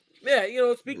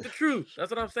 Yeah, speak the truth.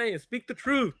 That's what I'm saying. Speak the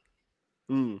truth.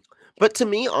 Mm. But to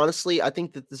me, honestly, I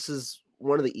think that this is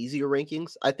one of the easier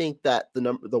rankings. I think that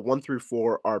the 1 through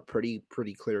 4 are pretty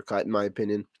clear cut in my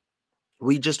opinion.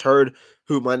 We just heard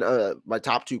who my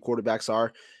top 2 quarterbacks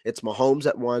are. It's Mahomes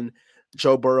at 1,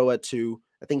 Joe Burrow at 2.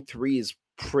 I think 3 is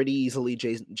pretty easily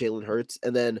Jalen Hurts,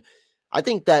 and then I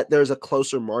think that there's a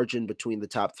closer margin between the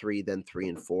top 3 than 3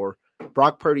 and 4.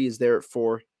 Brock Purdy is there at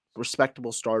 4,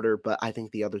 respectable starter, but I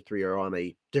think the other 3 are on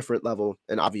a different level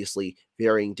and obviously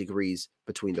varying degrees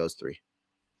between those 3.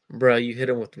 Bro, you hit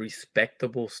him with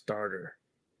respectable starter.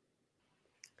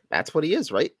 That's what he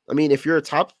is, right? I mean, I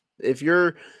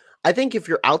think if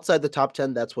you're outside the top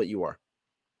 10, that's what you are.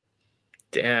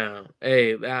 Damn.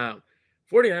 Hey,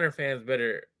 49er fans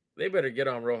better get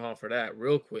on Rohan for that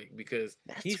real quick because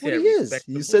he That's what he said is.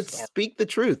 You respectable said starter. speak the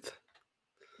truth.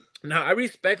 Now I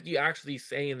respect you actually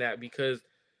saying that because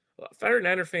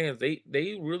 49er fans they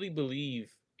really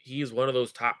believe he is one of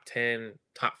those top 10,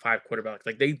 top 5 quarterbacks.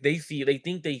 Like they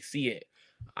think they see it.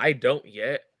 I don't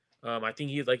yet. I think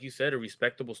he's like you said a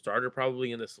respectable starter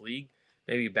probably in this league,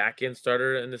 maybe back end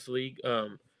starter in this league.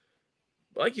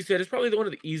 Like you said, it's probably one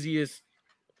of the easiest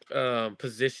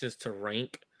positions to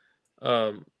rank.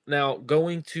 Now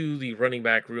going to the running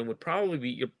back room would probably be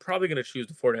you're probably going to choose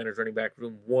the 49ers running back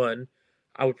room. 1,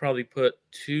 I would probably put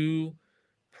 2,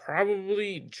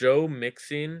 probably Joe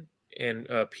Mixon and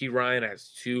P Ryan as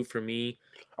 2 for me.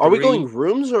 Are we 3, going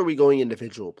rooms or are we going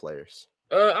individual players?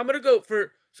 I'm gonna go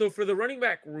for the running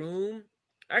back room.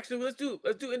 Actually, let's do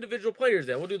individual players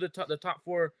then. We'll do the top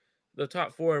four,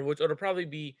 and which it'll probably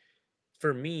be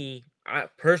for me. I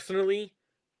personally,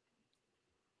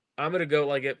 I'm gonna go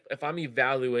like if I'm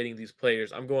evaluating these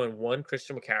players, I'm going 1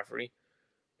 Christian McCaffrey.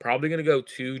 Probably gonna go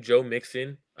 2 Joe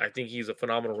Mixon. I think he's a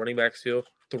phenomenal running back still.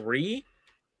 3,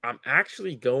 I'm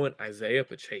actually going Isaiah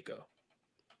Pacheco.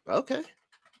 Okay.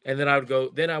 And then I would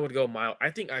go Miles. I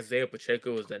think Isaiah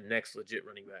Pacheco is the next legit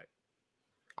running back.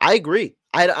 I agree.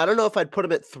 I don't know if I'd put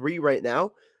him at 3 right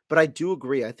now, but I do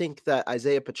agree. I think that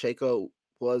Isaiah Pacheco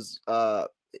was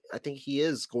I think he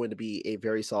is going to be a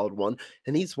very solid one,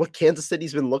 and he's what Kansas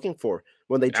City's been looking for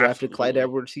when they drafted Clyde Absolutely.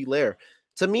 Edwards-Helaire.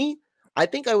 To me, I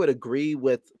think I would agree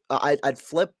with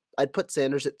I'd put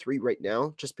Sanders at 3 right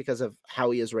now just because of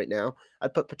how he is right now.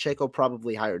 I'd put Pacheco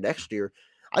probably higher next year.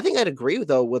 I think I'd agree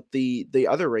though with the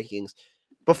other rankings.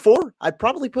 Before, I'd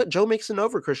probably put Joe Mixon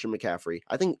over Christian McCaffrey.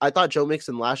 I thought Joe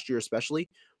Mixon last year especially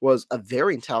was a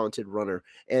very talented runner,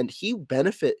 and he ran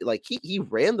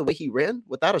the way he ran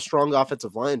without a strong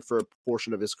offensive line for a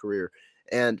portion of his career.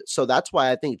 And so that's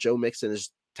why I think Joe Mixon is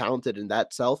talented in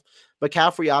that self.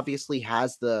 McCaffrey obviously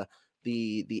has the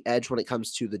edge when it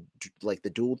comes to the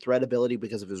dual threat ability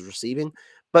because of his receiving.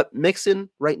 But Mixon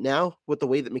right now, with the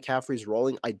way that McCaffrey's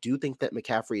rolling, I do think that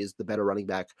McCaffrey is the better running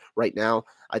back right now.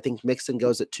 I think Mixon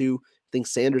goes at 2. I think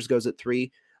Sanders goes at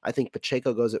 3. I think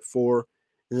Pacheco goes at 4.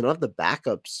 And then of the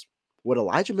backups, would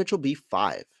Elijah Mitchell be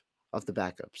 5 of the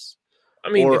backups? I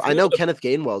mean, Or if I you know want to, Kenneth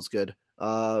Gainwell's good.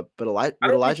 I Would don't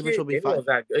think Elijah Mitchell Kenneth be Gainwell 5? is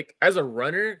that like as a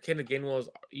runner. Kenneth Gainwell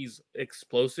he's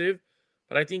explosive,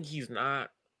 but I think he's not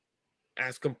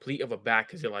as complete of a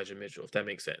back as Elijah Mitchell. If that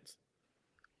makes sense.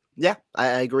 Yeah,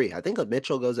 I agree. I think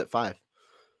Mitchell goes at 5.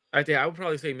 I think I would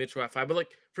probably say Mitchell at 5. But like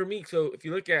for me, so if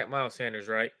you look at Miles Sanders,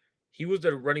 right, he was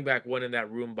the running back 1 in that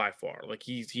room by far. Like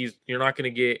he's you're not going to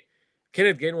get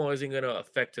Kenneth Gainwell isn't going to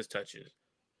affect his touches.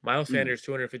 Miles Mm, Sanders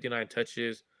 259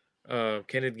 touches.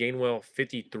 Kenneth Gainwell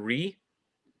 53.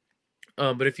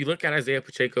 But if you look at Isaiah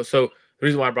Pacheco, so the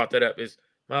reason why I brought that up is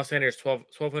Miles Sanders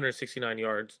 1,269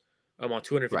 yards on right.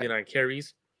 259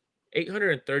 carries,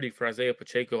 830 for Isaiah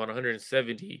Pacheco on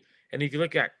 170. And if you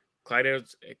look at Clyde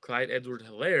Edwards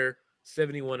Hilaire,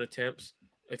 71 attempts.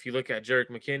 If you look at Jerick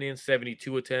McKinnon,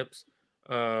 72 attempts.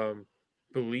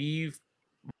 Believe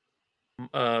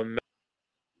um,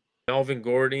 Melvin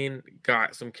Gordon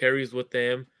got some carries with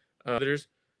them. Others,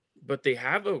 but they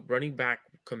have a running back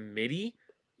committee,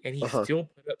 and he Uh-huh. still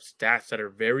put up stats that are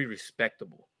very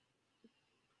respectable.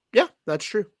 Yeah, that's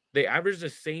true. They average the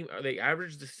same. They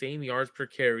average the same yards per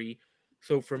carry.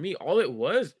 So for me, all it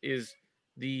was is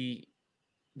the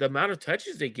the amount of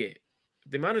touches they get.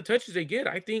 The amount of touches they get.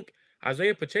 I think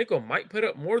Isaiah Pacheco might put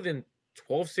up more than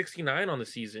 1,269 on the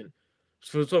season.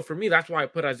 So for me, that's why I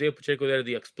put Isaiah Pacheco there.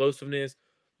 The explosiveness,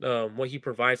 what he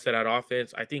provides to that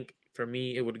offense. I think for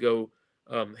me, it would go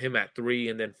him at 3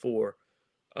 and then 4.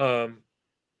 Um,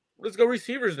 let's go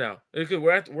receivers now. Because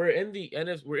we're in the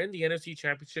NFC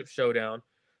Championship Showdown.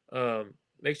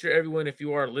 Make sure everyone, if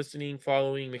you are listening,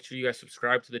 following, make sure you guys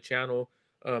subscribe to the channel.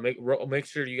 Make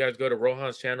sure you guys go to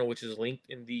Rohan's channel, which is linked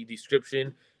in the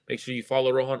description. Make sure you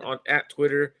follow Rohan on at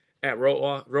Twitter at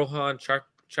Rohan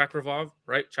Chakrav,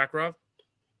 right? Chakrav,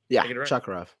 Yeah, I get it right.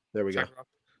 Chakarov. There we go.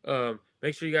 Chakrav.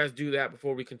 Make sure you guys do that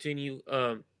before we continue.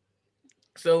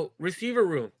 So receiver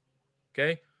room,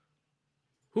 okay.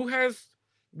 Who has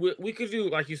we could do,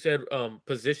 like you said,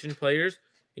 position players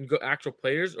and go actual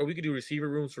players, or we could do receiver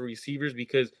rooms for receivers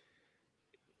because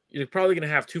you're probably going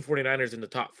to have two 49ers in the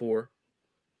top four,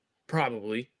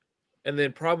 probably, and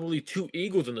then probably two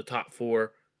Eagles in the top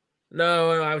four.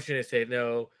 No, I shouldn't say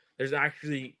no. There's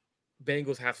actually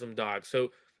Bengals have some dogs,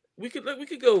 so we could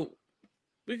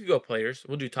go players.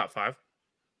 We'll do top five.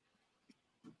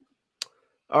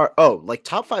 Like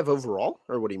top 5 overall,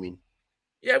 or what do you mean?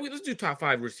 Yeah, let's do top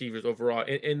five receivers overall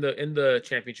in the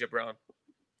championship round.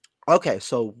 Okay,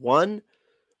 so one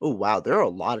oh wow, there are a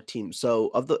lot of teams. So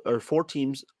of the or 4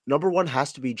 teams, number 1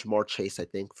 has to be Jamar Chase, I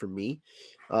think, for me.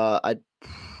 I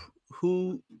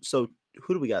who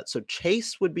do we got? So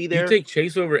Chase would be You there. take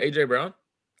Chase over AJ Brown?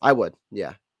 I would,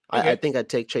 yeah. I Okay. think I'd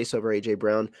take Chase over AJ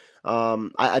Brown.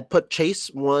 I'd put Chase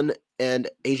 1 and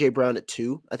AJ Brown at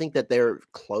 2. I think that they're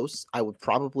close. I would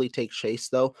probably take Chase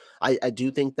though. I do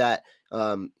think that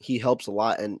he helps a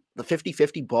lot, and the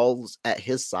 50-50 balls at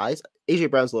his size. AJ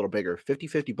Brown's a little bigger.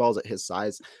 50-50 balls at his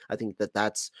size. I think that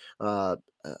that's a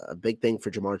big thing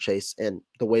for Jamar Chase and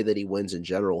the way that he wins in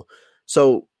general.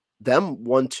 So them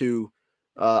 1-2.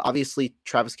 Obviously,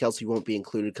 Travis Kelce won't be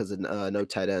included because of no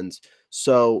tight ends.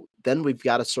 So then we've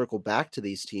got to circle back to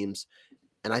these teams.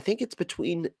 And I think it's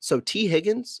between T.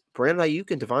 Higgins, Brandon Ayuk,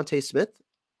 and Devontae Smith.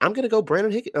 I'm gonna go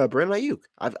Brandon Ayuk.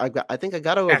 I think I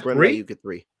gotta go At Brandon three? Ayuk at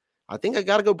 3. I think I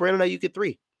gotta go Brandon Ayuk at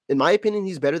 3. In my opinion,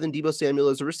 he's better than Deebo Samuel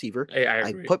as a receiver. Hey, I I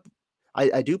agree. put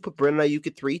I do put Brandon Ayuk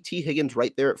at 3, T. Higgins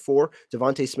right there at 4,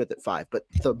 Devontae Smith at 5. But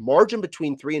the margin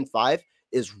between 3 and 5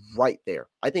 is right there.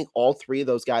 I think all 3 of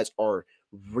those guys are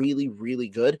really, really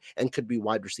good and could be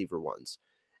wide receiver ones.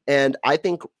 And I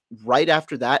think right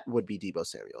after that would be Deebo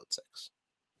Samuel at 6.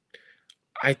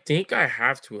 I think I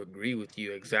have to agree with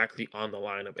you exactly on the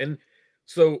lineup. And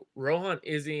so Rohan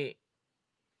isn't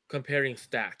comparing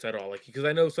stats at all. Like, because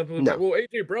I know some people be like, No, well,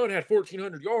 AJ Brown had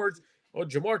 1,400 yards. Oh,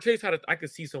 Jamar Chase had I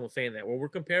could see someone saying that. What we're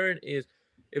comparing is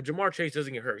if Jamar Chase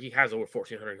doesn't get hurt, he has over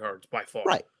 1,400 yards by far.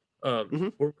 right. Mm-hmm.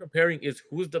 What we're comparing is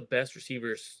who's the best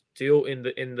receiver still in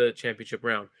the championship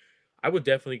round. I would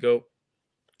definitely go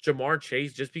Jamar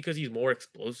Chase just because he's more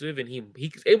explosive and he's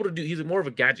able to do. He's more of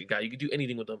a gadget guy. You can do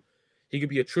anything with him. He could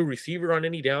be a true receiver on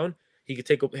any down. He could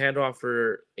take a handoff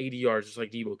for 80 yards just like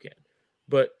Debo can.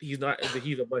 But he's not.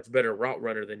 He's a much better route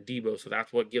runner than Debo, so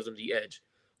that's what gives him the edge.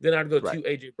 Then I'd go Right. 2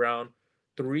 AJ Brown,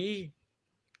 3.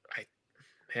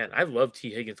 I love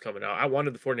T Higgins coming out. I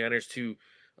wanted the 49ers to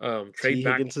trade T.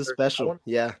 back. Higgins is special.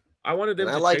 Yeah. I wanted And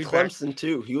them I to like trade back. Clemson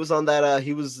too. He was on that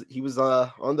he was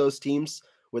on those teams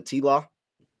with T Law.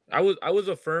 I was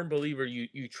a firm believer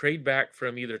you trade back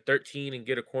from either 13 and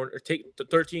get a corner, or take the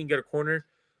 13 and get a corner,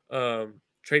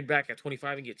 trade back at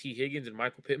 25 and get T Higgins and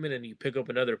Michael Pittman, and you pick up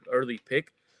another early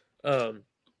pick.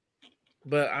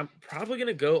 But I'm probably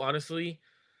gonna go, honestly.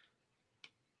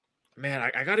 Man,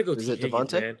 I gotta go Is T it Higgins,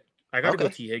 Devontae? man. I gotta go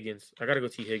Okay. T Higgins. I gotta go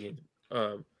T Higgins.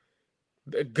 A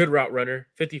good route runner.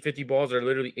 50-50 balls are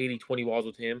literally 80-20 balls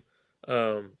with him.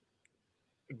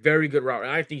 Very good route.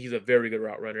 I think he's a very good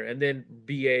route runner. And then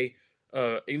BA,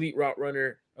 elite route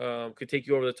runner, could take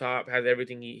you over the top, has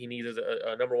everything he needs as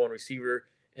a number one receiver.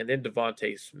 And then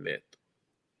Devontae Smith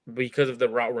because of the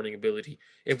route running ability.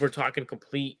 If we're talking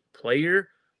complete player,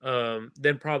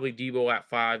 then probably Debo at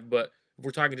 5. But if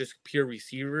we're talking just pure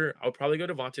receiver, I'll probably go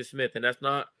Devontae Smith. And that's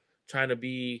not trying to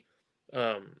be,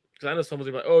 because I know someone's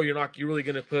gonna be like, you're really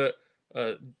gonna put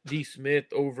D Smith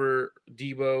over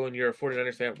Debo and you're a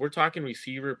 49ers fan. We're talking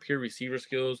receiver, pure receiver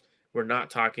skills. We're not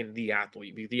talking the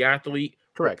athlete. The athlete,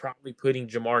 we're Correct. probably putting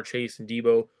Jamar Chase and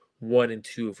Debo 1 and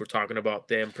 2 if we're talking about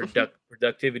them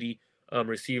productivity,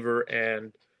 receiver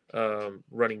and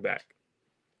running back.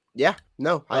 Yeah.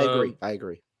 No, I agree. Um, I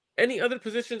agree. any other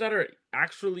positions that are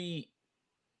actually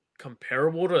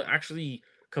comparable to actually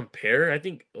compare? I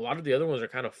think a lot of the other ones are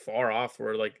kind of far off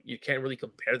where like you can't really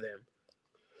compare them.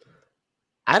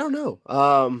 I don't know.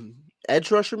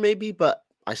 Edge rusher maybe, but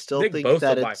I still Nick think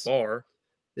that Bosa by far.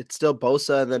 it's still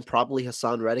Bosa and then probably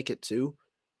Hassan Reddick at 2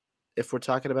 if we're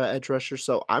talking about edge rusher.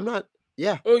 So I'm not.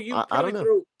 Yeah, Oh, you I probably don't know.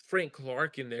 throw Frank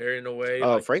Clark in there in a way.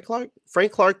 Like Frank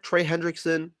Clark, Trey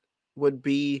Hendrickson would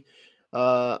be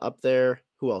up there.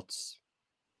 Who else?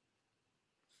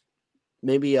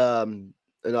 Maybe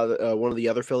another one of the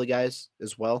other Philly guys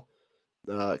as well.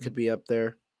 Could be up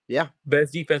there. Yeah.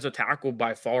 Best defensive tackle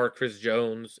by far, Chris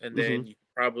Jones, and Hmm. then you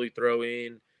could probably throw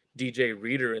in DJ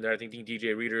Reader in there. I think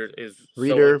DJ Reader is so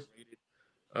Reader. underrated.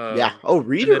 Yeah. Um, Oh, and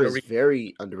Reader then is Arik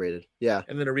very underrated. Yeah.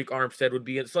 and then Arik Armstead would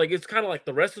be in. So like it's kind of like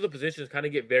the rest of the positions kind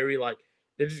of get very like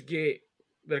they just get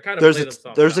they kind of play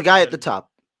themselves There's a out. You guy know at what the I mean?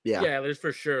 top. Yeah. Yeah, there's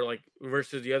for sure like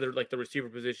versus the other like the receiver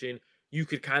position, you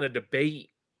could kind of debate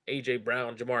AJ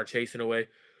Brown, Jamar Chase in a way.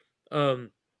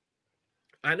 Um,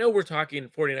 I know we're talking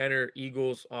 49er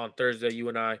Eagles on Thursday, you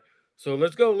and I. So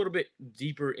let's go a little bit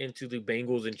deeper into the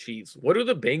Bengals and Chiefs. What do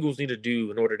the Bengals need to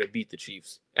do in order to beat the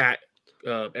Chiefs at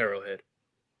Arrowhead?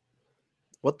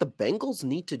 What the Bengals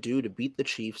need to do to beat the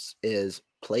Chiefs is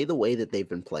play the way that they've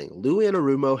been playing. Lou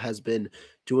Anarumo has been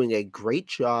doing a great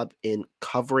job in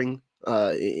covering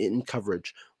in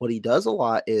coverage. What he does a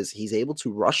lot is he's able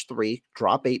to rush three,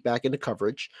 drop eight back into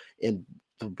coverage, and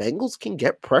the Bengals can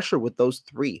get pressure with those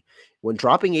three. When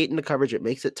dropping eight into coverage, it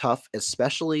makes it tough,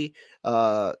 especially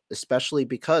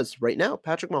because right now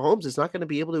Patrick Mahomes is not going to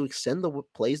be able to extend the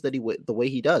plays that the way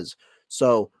he does.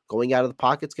 So going out of the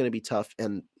pocket is going to be tough,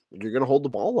 and you're going to hold the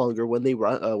ball longer when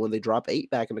they drop eight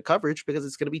back into coverage because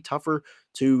it's going to be tougher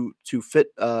to fit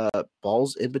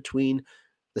balls in between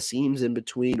the seams in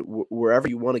between wherever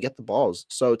you want to get the balls.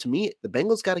 So to me, the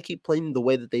Bengals got to keep playing the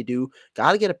way that they do.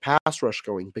 Got to get a pass rush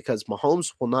going because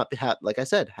Mahomes will not have, like I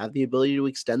said, have the ability to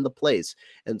extend the plays.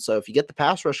 And so if you get the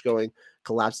pass rush going,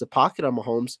 collapse the pocket on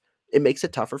Mahomes, it makes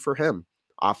it tougher for him.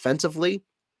 Offensively,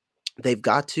 they've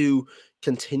got to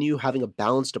continue having a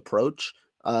balanced approach.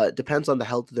 Depends on the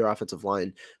health of their offensive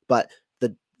line, but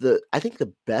the I think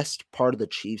the best part of the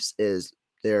Chiefs is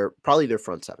probably their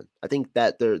front seven. I think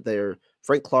that they're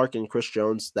Frank Clark and Chris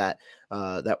Jones, that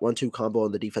 1-2 combo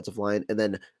on the defensive line, and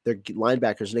then their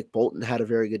linebackers. Nick Bolton had a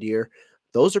very good year.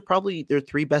 Those are probably their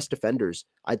three best defenders.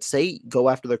 I'd say go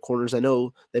after their corners. I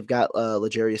know they've got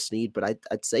L'Jarius Sneed, but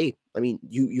I'd say, I mean,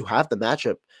 you have the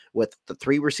matchup with the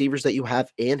three receivers that you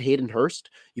have and Hayden Hurst.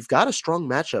 You've got a strong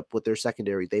matchup with their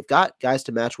secondary. They've got guys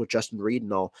to match with Justin Reed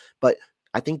and all, but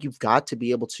I think you've got to be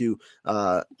able to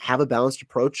have a balanced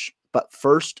approach, but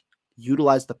first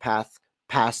utilize the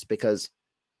pass because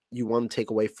you want to take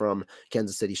away from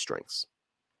Kansas City's strengths.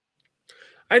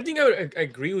 I think I would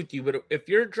agree with you, but if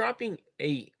you're dropping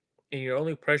eight and you're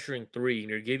only pressuring three and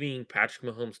you're giving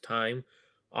Patrick Mahomes time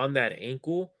on that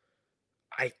ankle,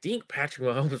 I think Patrick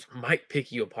Mahomes might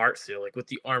pick you apart still, like with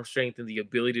the arm strength and the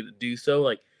ability to do so.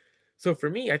 Like, so for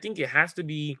me, I think it has to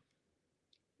be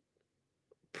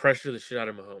pressure the shit out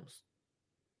of Mahomes,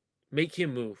 make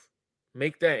him move,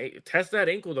 test that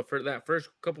ankle for that first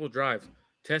couple of drives,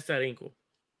 test that ankle.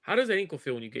 How does that ankle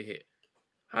feel when you get hit?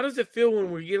 How does it feel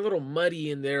when we get a little muddy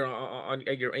in there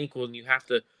at your ankle and you have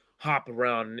to hop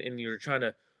around and you're trying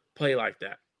to play like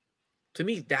that? To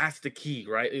me, that's the key,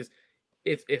 right? Is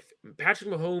if Patrick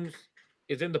Mahomes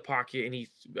is in the pocket and he's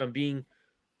being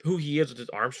who he is with his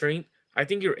arm strength, I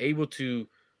think you're able to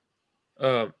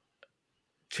um,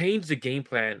 change the game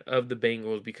plan of the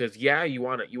Bengals because yeah, you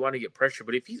want to get pressure,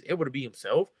 but if he's able to be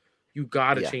himself, you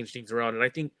got to Yeah, change things around. And I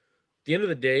think at the end of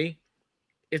the day,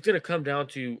 it's going to come down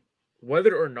to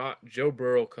whether or not Joe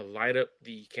Burrow can light up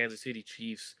the Kansas City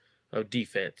Chiefs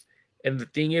defense. And the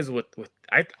thing is,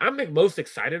 I'm most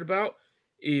excited about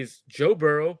is Joe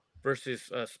Burrow versus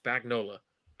Spagnola.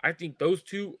 I think those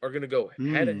two are going to go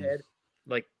head to mm, head,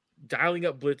 like dialing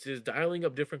up blitzes, dialing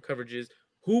up different coverages.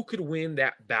 Who could win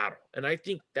that battle? And I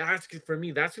think for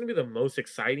me, that's going to be the most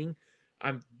exciting.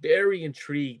 I'm very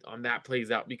intrigued on that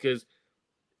plays out because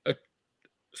a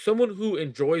someone who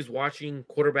enjoys watching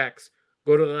quarterbacks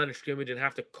go to the line of scrimmage and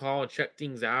have to call and check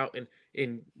things out and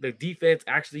in the defense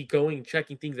actually going and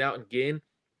checking things out again,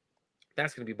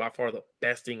 that's going to be by far the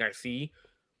best thing I see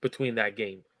between that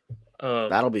game. Um,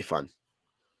 that'll be fun.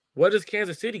 what does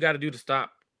Kansas City got to do to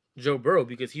stop Joe Burrow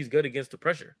because he's good against the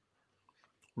pressure?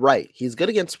 Right, he's good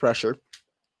against pressure.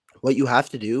 What you have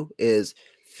to do is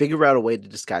figure out a way to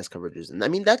disguise coverages. And I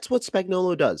mean, that's what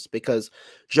Spagnolo does because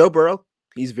Joe Burrow,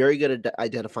 he's very good at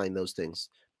identifying those things.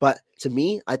 But to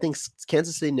me, I think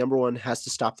Kansas City, number one, has to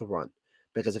stop the run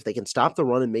because if they can stop the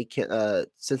run and make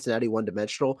Cincinnati one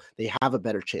dimensional, they have a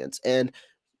better chance. And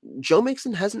Joe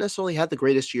Mixon hasn't necessarily had the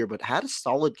greatest year, but had a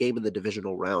solid game in the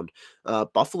divisional round.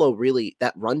 Buffalo really,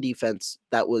 that run defense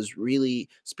that was really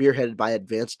spearheaded by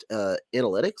advanced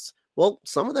analytics. Well,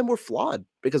 some of them were flawed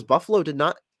because Buffalo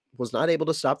was not able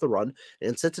to stop the run,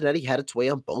 and Cincinnati had its way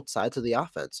on both sides of the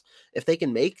offense. If they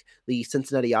can make the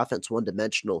Cincinnati offense one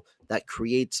dimensional, that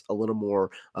creates a little more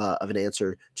of an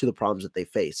answer to the problems that they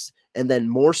face. And then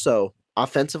more so,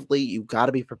 offensively, you've got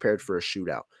to be prepared for a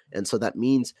shootout. And so that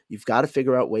means you've got to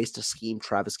figure out ways to scheme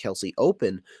Travis Kelce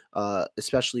open,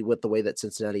 especially with the way that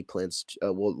Cincinnati plans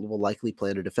will likely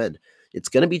plan to defend. It's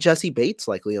going to be Jesse Bates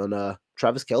likely on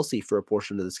Travis Kelce for a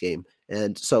portion of this game.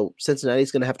 And so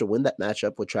Cincinnati's going to have to win that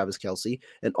matchup with Travis Kelce.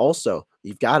 And also,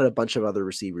 you've got a bunch of other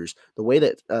receivers. The way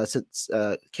that since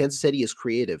Kansas City is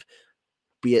creative,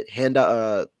 be it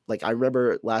like I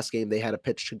remember last game they had a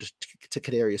pitch to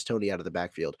Kadarius Toney out of the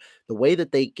backfield. The way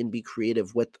that they can be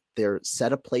creative with their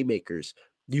set of playmakers,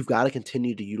 you've got to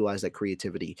continue to utilize that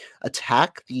creativity.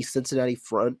 Attack the Cincinnati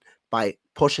front by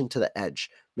pushing to the edge.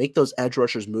 Make those edge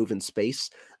rushers move in space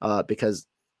because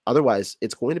otherwise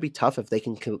it's going to be tough if they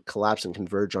can collapse and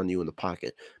converge on you in the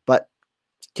pocket. But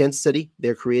Kansas City,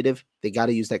 they're creative. They got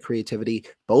to use that creativity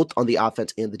both on the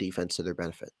offense and the defense to their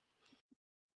benefit.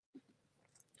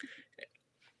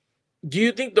 Do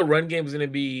you think the run game is going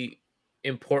to be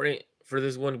important for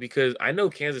this one? Because I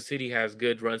know Kansas City has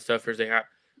good run stuffers. They have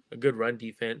a good run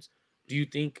defense. Do you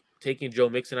think taking Joe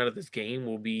Mixon out of this game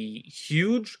will be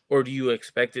huge, or do you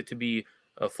expect it to be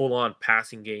a full-on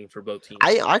passing game for both teams?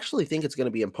 I actually think it's going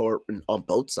to be important on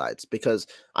both sides because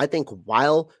I think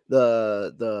while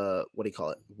the what do you call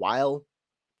it? While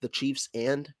the Chiefs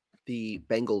and the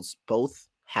Bengals both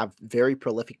have very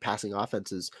prolific passing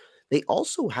offenses, they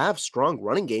also have strong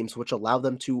running games, which allow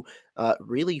them to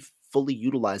really fully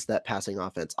utilize that passing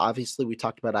offense. Obviously, we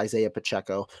talked about Isaiah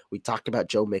Pacheco. We talked about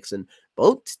Joe Mixon.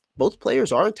 Both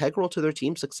players are integral to their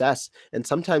team's success. And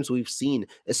sometimes we've seen,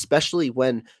 especially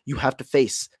when you have to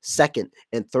face second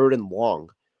and third and long.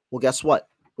 Well, guess what?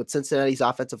 With Cincinnati's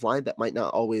offensive line, that might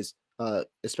not always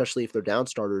especially if they're down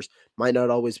starters, might not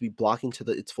always be blocking to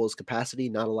its fullest capacity,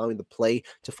 not allowing the play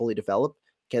to fully develop.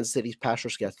 Kansas City's pass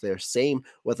rush gets there. Same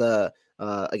with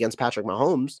against Patrick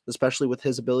Mahomes, especially with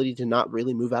his ability to not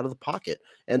really move out of the pocket.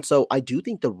 And so I do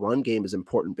think the run game is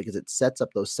important because it sets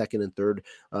up those second and third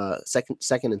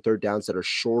downs that are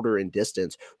shorter in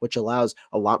distance, which allows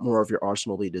a lot more of your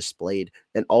arsenal to be displayed.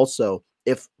 And also,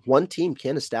 if one team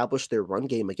can establish their run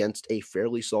game against a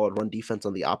fairly solid run defense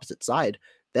on the opposite side,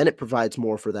 then it provides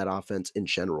more for that offense in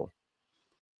general.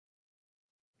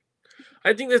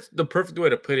 I think that's the perfect way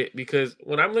to put it because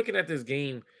when I'm looking at this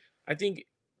game, I think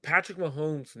Patrick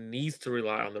Mahomes needs to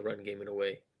rely on the run game in a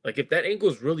way. Like if that ankle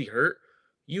is really hurt,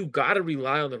 you got to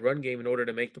rely on the run game in order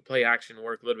to make the play action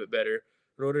work a little bit better,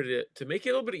 in order to make it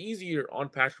a little bit easier on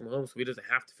Patrick Mahomes so he doesn't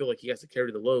have to feel like he has to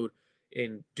carry the load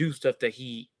and do stuff that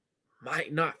he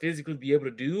might not physically be able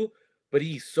to do, but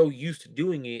he's so used to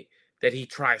doing it that he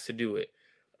tries to do it.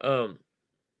 Um,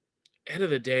 End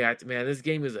of the day, man, this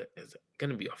game is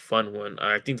gonna be a fun one.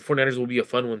 I think the 49ers will be a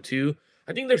fun one too.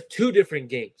 I think there's two different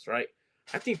games, right?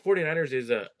 I think 49ers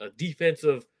is a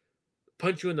defensive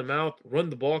punch you in the mouth, run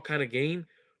the ball kind of game,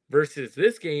 versus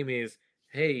this game is,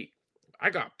 hey, I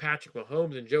got Patrick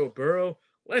Mahomes and Joe Burrow.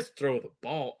 Let's throw the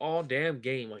ball all damn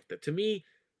game like that. To me,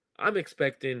 I'm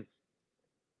expecting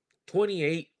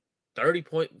 28, 30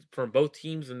 points from both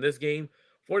teams in this game.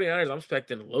 49ers, I'm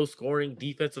expecting a low scoring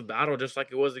defensive battle just like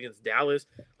it was against Dallas.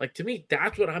 Like to me,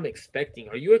 that's what I'm expecting.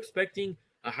 Are you expecting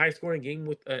a high scoring game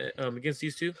with against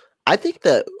these two? I think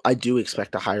that I do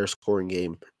expect a higher scoring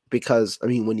game because, I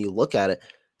mean, when you look at it,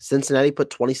 Cincinnati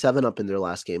put 27 up in their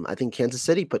last game. I think Kansas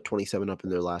City put 27 up in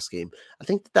their last game. I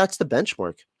think that's the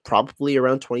benchmark. Probably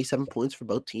around 27 points for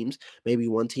both teams. Maybe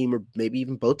one team or maybe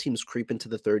even both teams creep into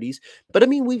the 30s. But I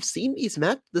mean, we've seen this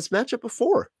matchup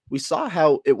before. We saw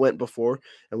how it went before,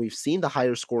 and we've seen the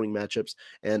higher scoring matchups.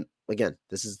 And again,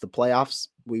 this is the playoffs.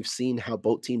 We've seen how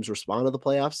both teams respond to the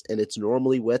playoffs, and it's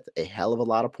normally with a hell of a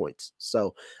lot of points.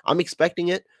 So I'm expecting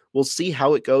it. We'll see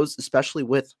how it goes, especially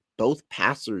with both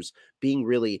passers being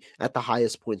really at the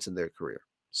highest points in their career.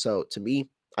 So to me,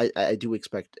 I do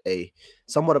expect a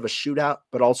somewhat of a shootout,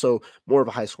 but also more of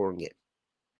a high scoring game.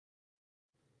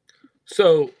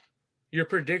 So your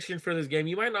prediction for this game,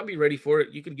 you might not be ready for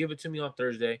it. You could give it to me on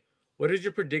Thursday. What is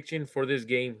your prediction for this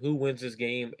game? Who wins this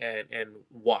game and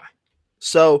why?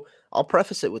 So I'll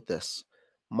preface it with this.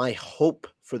 My hope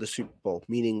for the Super Bowl,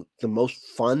 meaning the most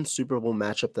fun Super Bowl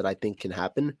matchup that I think can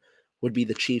happen, would be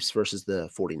the Chiefs versus the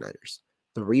 49ers.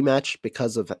 The rematch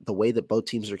because of the way that both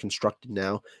teams are constructed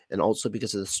now, and also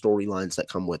because of the storylines that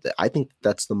come with it. I think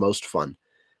that's the most fun.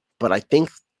 But I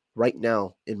think right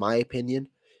now, in my opinion,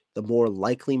 the more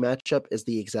likely matchup is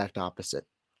the exact opposite.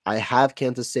 I have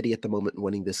Kansas City at the moment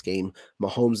winning this game.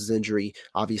 Mahomes' injury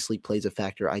obviously plays a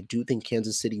factor. I do think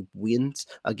Kansas City wins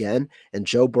again, and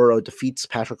Joe Burrow defeats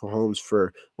Patrick Mahomes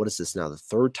for what is this now, the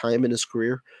third time in his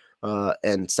career,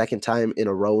 and second time in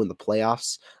a row in the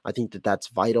playoffs. I think that that's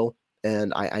vital,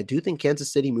 and I do think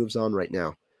Kansas City moves on right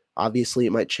now. Obviously,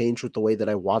 it might change with the way that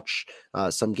I watch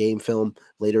some game film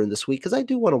later in this week because I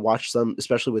do want to watch some,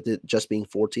 especially with it just being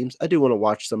 4 teams. I do want to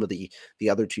watch some of the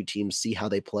other 2 teams, see how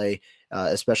they play,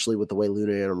 especially with the way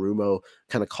Luna and Arumo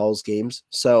kind of calls games.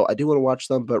 So I do want to watch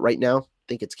them, but right now, I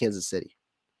think it's Kansas City.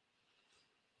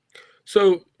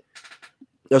 So,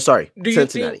 Oh, sorry, do you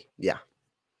think? Cincinnati. Yeah.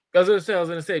 I was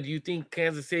gonna say, do you think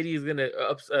Kansas City is gonna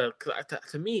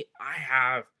to me, I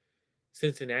have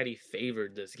Cincinnati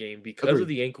favored this game because of Agreed.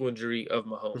 the ankle injury of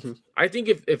Hmm. Mahomes. I think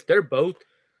if they're both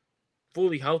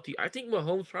fully healthy, I think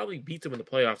Mahomes probably beats them in the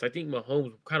playoffs. I think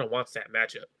Mahomes kind of wants that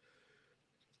matchup.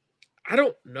 I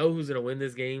don't know who's gonna win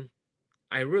this game.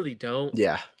 I really don't.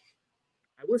 Yeah.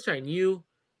 I wish I knew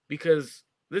because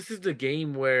this is the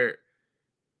game where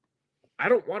I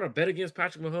don't want to bet against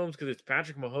Patrick Mahomes because it's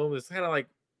Patrick Mahomes. It's kind of like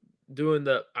doing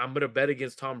the I'm gonna bet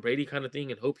against Tom Brady kind of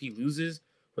thing and hope he loses,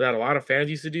 that a lot of fans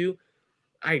used to do.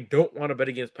 I don't want to bet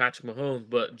against Patrick Mahomes,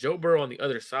 but Joe Burrow on the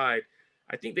other side,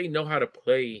 I think they know how to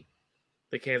play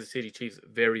the Kansas City Chiefs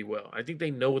very well. I think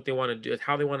they know what they want to do,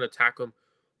 how they want to attack them,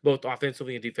 both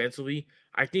offensively and defensively.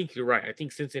 I think you're right. I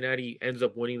think Cincinnati ends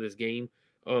up winning this game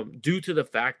due to the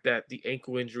fact that the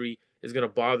ankle injury is going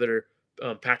to bother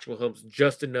Patrick Mahomes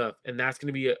just enough, and that's going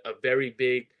to be a very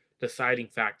big deciding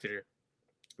factor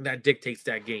that dictates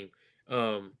that game.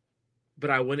 Um, but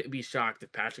I wouldn't be shocked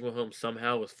if Patrick Mahomes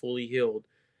somehow is fully healed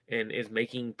and is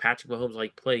making Patrick Mahomes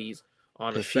like plays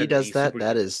on a If he Sunday does that, Super.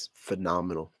 that is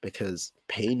phenomenal because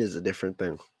pain is a different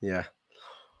thing. Yeah.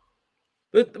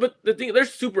 But the thing, they're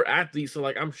super athletes, so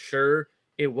like I'm sure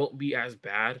it won't be as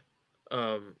bad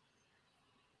um,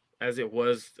 as it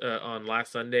was on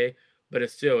last Sunday. But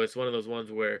it's one of those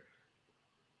ones where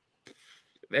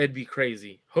that'd be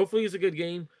crazy. Hopefully, it's a good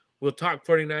game. We'll talk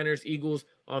 49ers, Eagles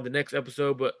on the next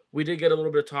episode, but we did get a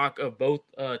little bit of talk of both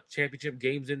championship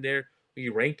games in there. We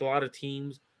ranked a lot of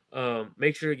teams.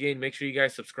 Make sure you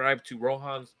guys subscribe to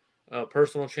Rohan's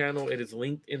personal channel. It is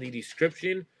linked in the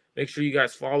description. Make sure you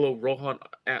guys follow Rohan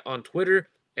on Twitter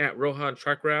at Rohan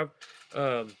Truckrav.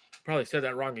 Probably said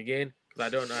that wrong again because I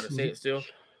don't know how to say it still.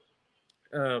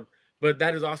 Um, but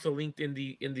that is also linked in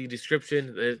the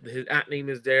description. His at name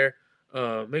is there.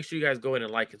 Make sure you guys go in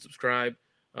and like and subscribe.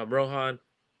 Rohan,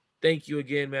 thank you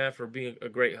again, man, for being a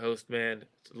great host, man.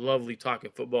 It's lovely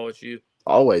talking football with you.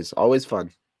 Always, always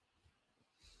fun.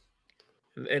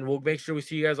 And we'll make sure we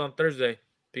see you guys on Thursday.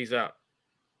 Peace out.